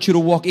I don't want you to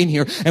walk in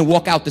here and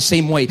walk out the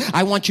same way.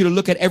 I want you to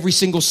look at every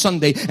single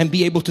Sunday and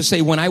be able to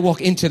say, when I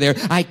walk into there,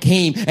 I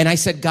came and I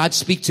said, God,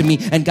 speak to me,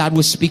 and God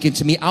was speaking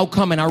to me. I'll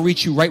come and I'll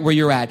reach you right where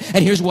you're at.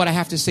 And here's what I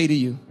have to say to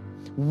you.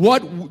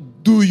 What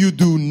do you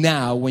do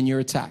now when you're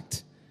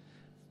attacked?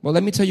 Well,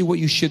 let me tell you what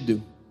you should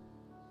do.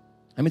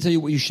 I'm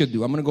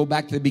going to go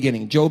back to the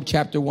beginning. Job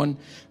chapter 1,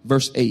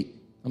 verse 8.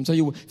 I'm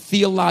telling you,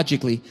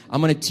 theologically,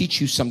 I'm going to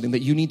teach you something that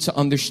you need to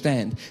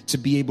understand to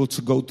be able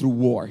to go through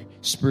war,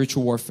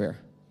 spiritual warfare.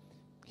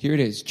 Here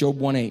it is, Job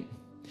 1:8.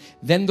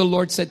 Then the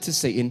Lord said to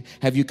Satan,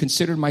 have you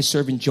considered my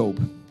servant Job?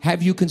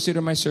 Have you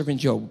considered my servant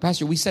Job?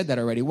 Pastor, we said that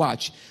already.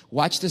 Watch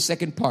the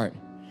second part.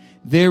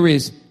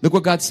 Look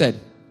what God said.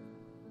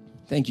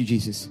 Thank you,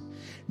 Jesus.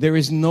 There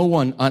is no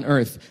one on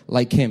earth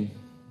like him.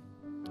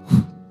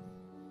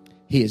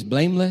 He is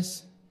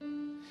blameless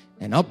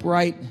and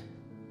upright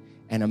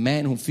and a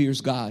man who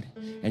fears God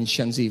and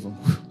shuns evil.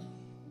 Whew.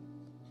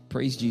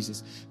 Praise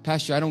Jesus.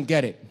 Pastor, I don't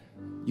get it.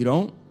 You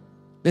don't?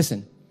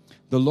 Listen.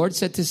 The Lord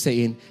said to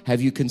Satan,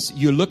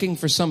 you're looking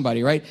for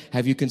somebody, right?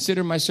 Have you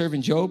considered my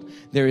servant Job?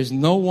 There is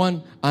no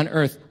one on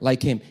earth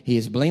like him. He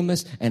is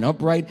blameless and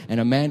upright and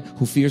a man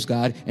who fears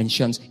God and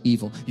shuns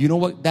evil. You know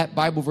what that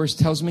Bible verse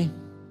tells me?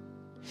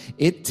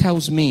 It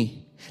tells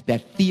me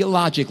that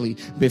theologically,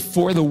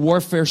 before the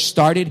warfare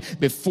started,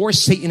 before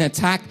Satan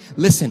attacked,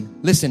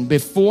 listen,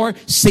 before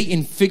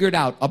Satan figured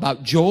out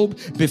about Job,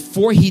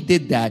 before he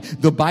did that,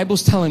 the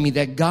Bible's telling me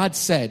that God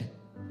said,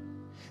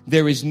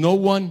 there is no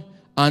one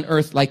on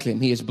earth like him.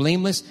 He is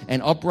blameless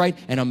and upright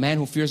and a man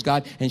who fears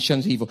God and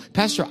shuns evil.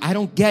 Pastor, I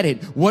don't get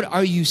it. What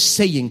are you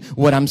saying?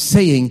 What I'm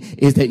saying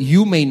is that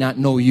you may not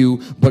know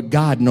you, but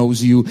God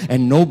knows you,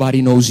 and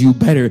nobody knows you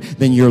better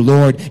than your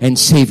Lord and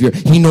Savior.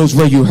 He knows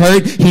where you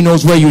hurt. He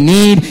knows where you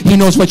need. He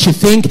knows what you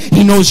think.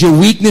 He knows your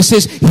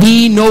weaknesses.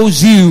 He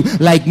knows you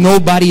like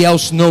nobody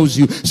else knows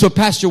you. So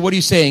Pastor, what are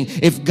you saying?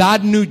 If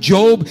God knew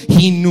Job,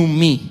 he knew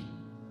me.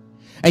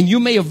 And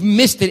you may have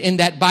missed it in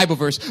that Bible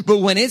verse, but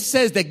when it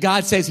says that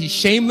God says he's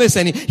shameless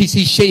and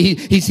he's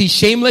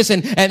shameless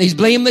and he's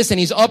blameless and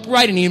he's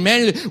upright and he's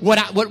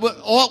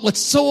what's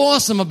so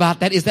awesome about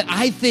that is that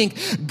I think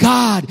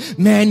God,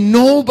 man,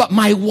 no, but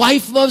my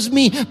wife loves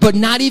me, but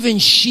not even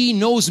she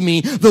knows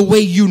me the way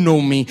you know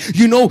me.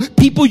 You know,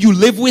 people you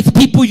live with,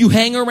 people you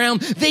hang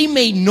around, they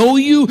may know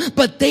you,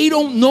 but they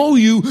don't know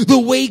you the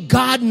way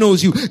God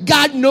knows you.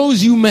 God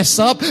knows you mess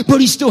up,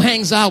 but he still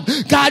hangs out.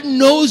 God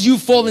knows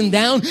you've fallen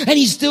down, and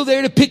he's still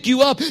there to pick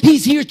you up.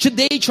 He's here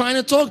today trying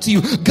to talk to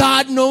you.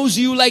 God knows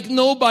you like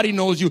nobody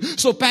knows you.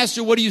 So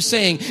Pastor, what are you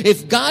saying?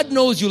 If God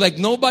knows you like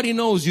nobody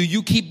knows you,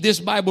 you keep this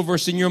Bible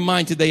verse in your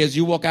mind today as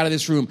you walk out of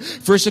this room.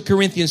 1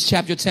 Corinthians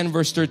chapter 10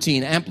 verse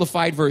 13,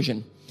 Amplified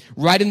Version.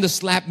 Right in the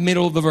slap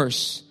middle of the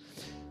verse.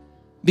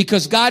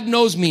 Because God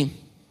knows me.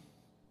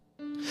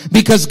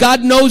 Because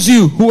God knows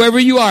you, whoever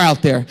you are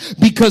out there.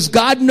 Because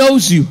God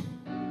knows you.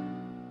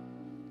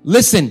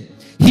 Listen.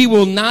 He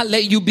will not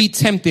let you be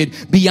tempted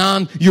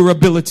beyond your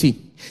ability.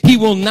 He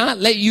will not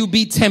let you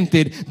be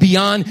tempted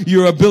beyond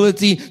your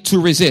ability to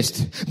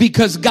resist.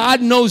 Because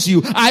God knows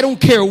you. I don't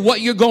care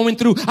what you're going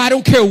through. I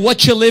don't care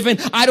what you're living.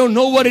 I don't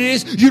know what it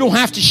is. You don't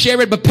have to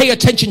share it, but pay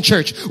attention,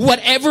 church.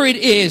 Whatever it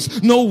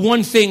is, know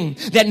one thing,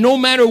 that no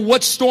matter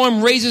what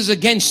storm raises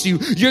against you,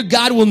 your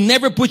God will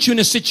never put you in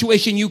a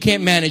situation you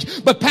can't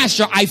manage. But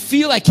Pastor, I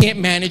feel I can't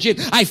manage it.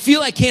 I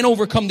feel I can't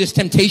overcome this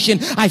temptation.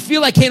 I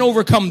feel I can't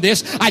overcome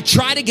this. I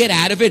try to get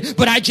out of it,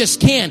 but I just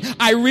can't.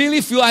 I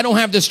really feel I don't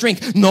have the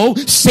strength. No,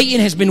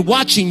 Satan has been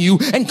watching you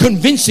and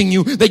convincing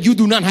you that you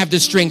do not have the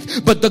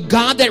strength. But the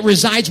God that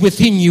resides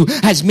within you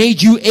has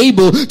made you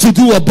able to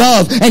do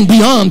above and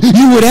beyond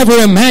you would ever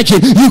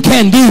imagine you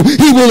can do.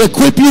 He will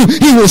equip you.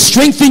 He will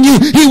strengthen you.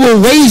 He will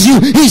raise you.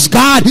 He's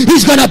God.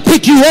 He's going to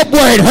pick you up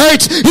where it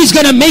hurts. He's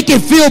going to make it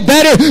feel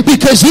better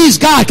because he's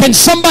God. Can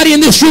somebody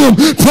in this room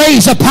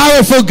praise a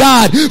powerful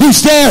God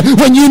who's there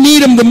when you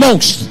need him the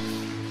most?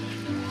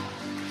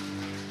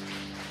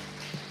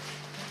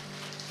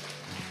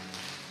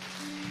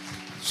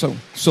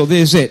 So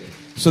there's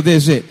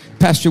it.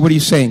 Pastor, what are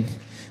you saying?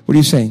 What are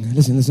you saying?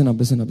 Listen up.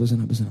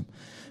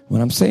 What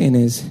I'm saying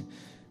is,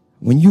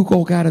 when you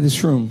go out of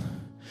this room,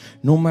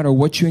 no matter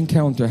what you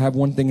encounter, have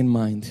one thing in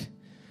mind.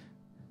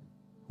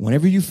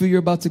 Whenever you feel you're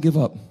about to give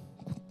up,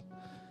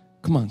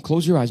 come on,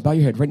 close your eyes, bow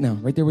your head right now,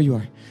 right there where you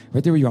are.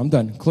 Right there where you are. I'm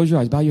done. Close your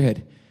eyes, bow your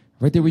head.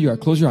 Right there where you are.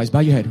 Close your eyes, bow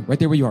your head. Right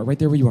there where you are. Right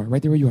there where you are.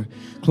 Right there where you are.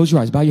 Close your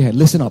eyes, bow your head.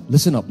 Listen up.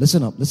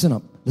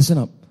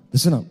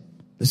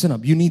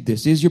 You need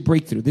this. There's your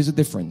breakthrough. There's a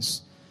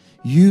difference.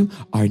 You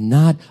are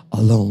not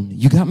alone.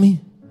 You got me?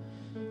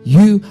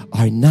 You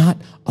are not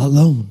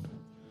alone.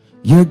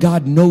 Your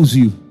God knows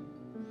you.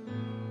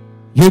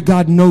 Your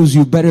God knows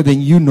you better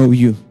than you know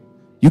you.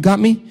 You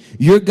got me?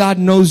 Your God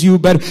knows you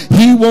better.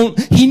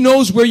 He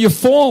knows where you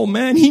fall,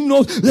 man. He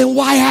knows. Then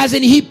why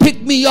hasn't he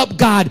picked me up,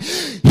 God?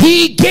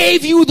 He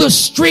gave you the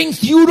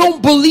strength. You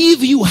don't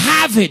believe you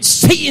have it.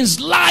 Satan's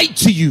lied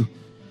to you.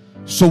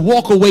 So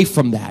walk away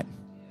from that.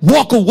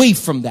 Walk away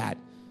from that.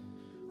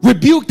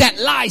 Rebuke that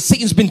lie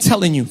Satan's been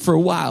telling you for a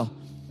while.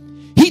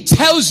 He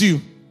tells you,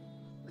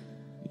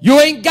 you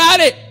ain't got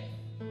it.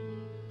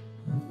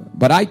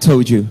 But I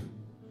told you,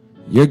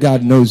 your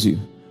God knows you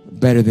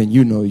better than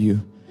you know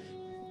you.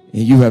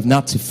 And you have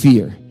not to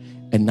fear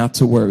and not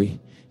to worry,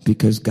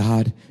 because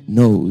God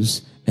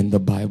knows and the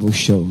Bible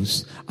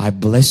shows. I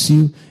bless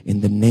you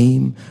in the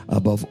name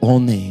above all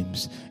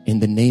names, in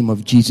the name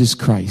of Jesus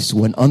Christ.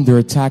 When under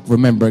attack,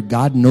 remember,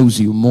 God knows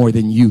you more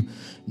than you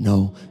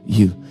know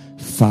you.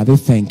 Father,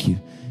 thank you.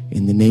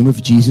 In the name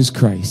of Jesus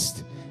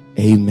Christ,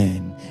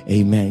 amen.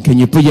 Amen. Can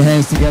you put your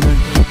hands together?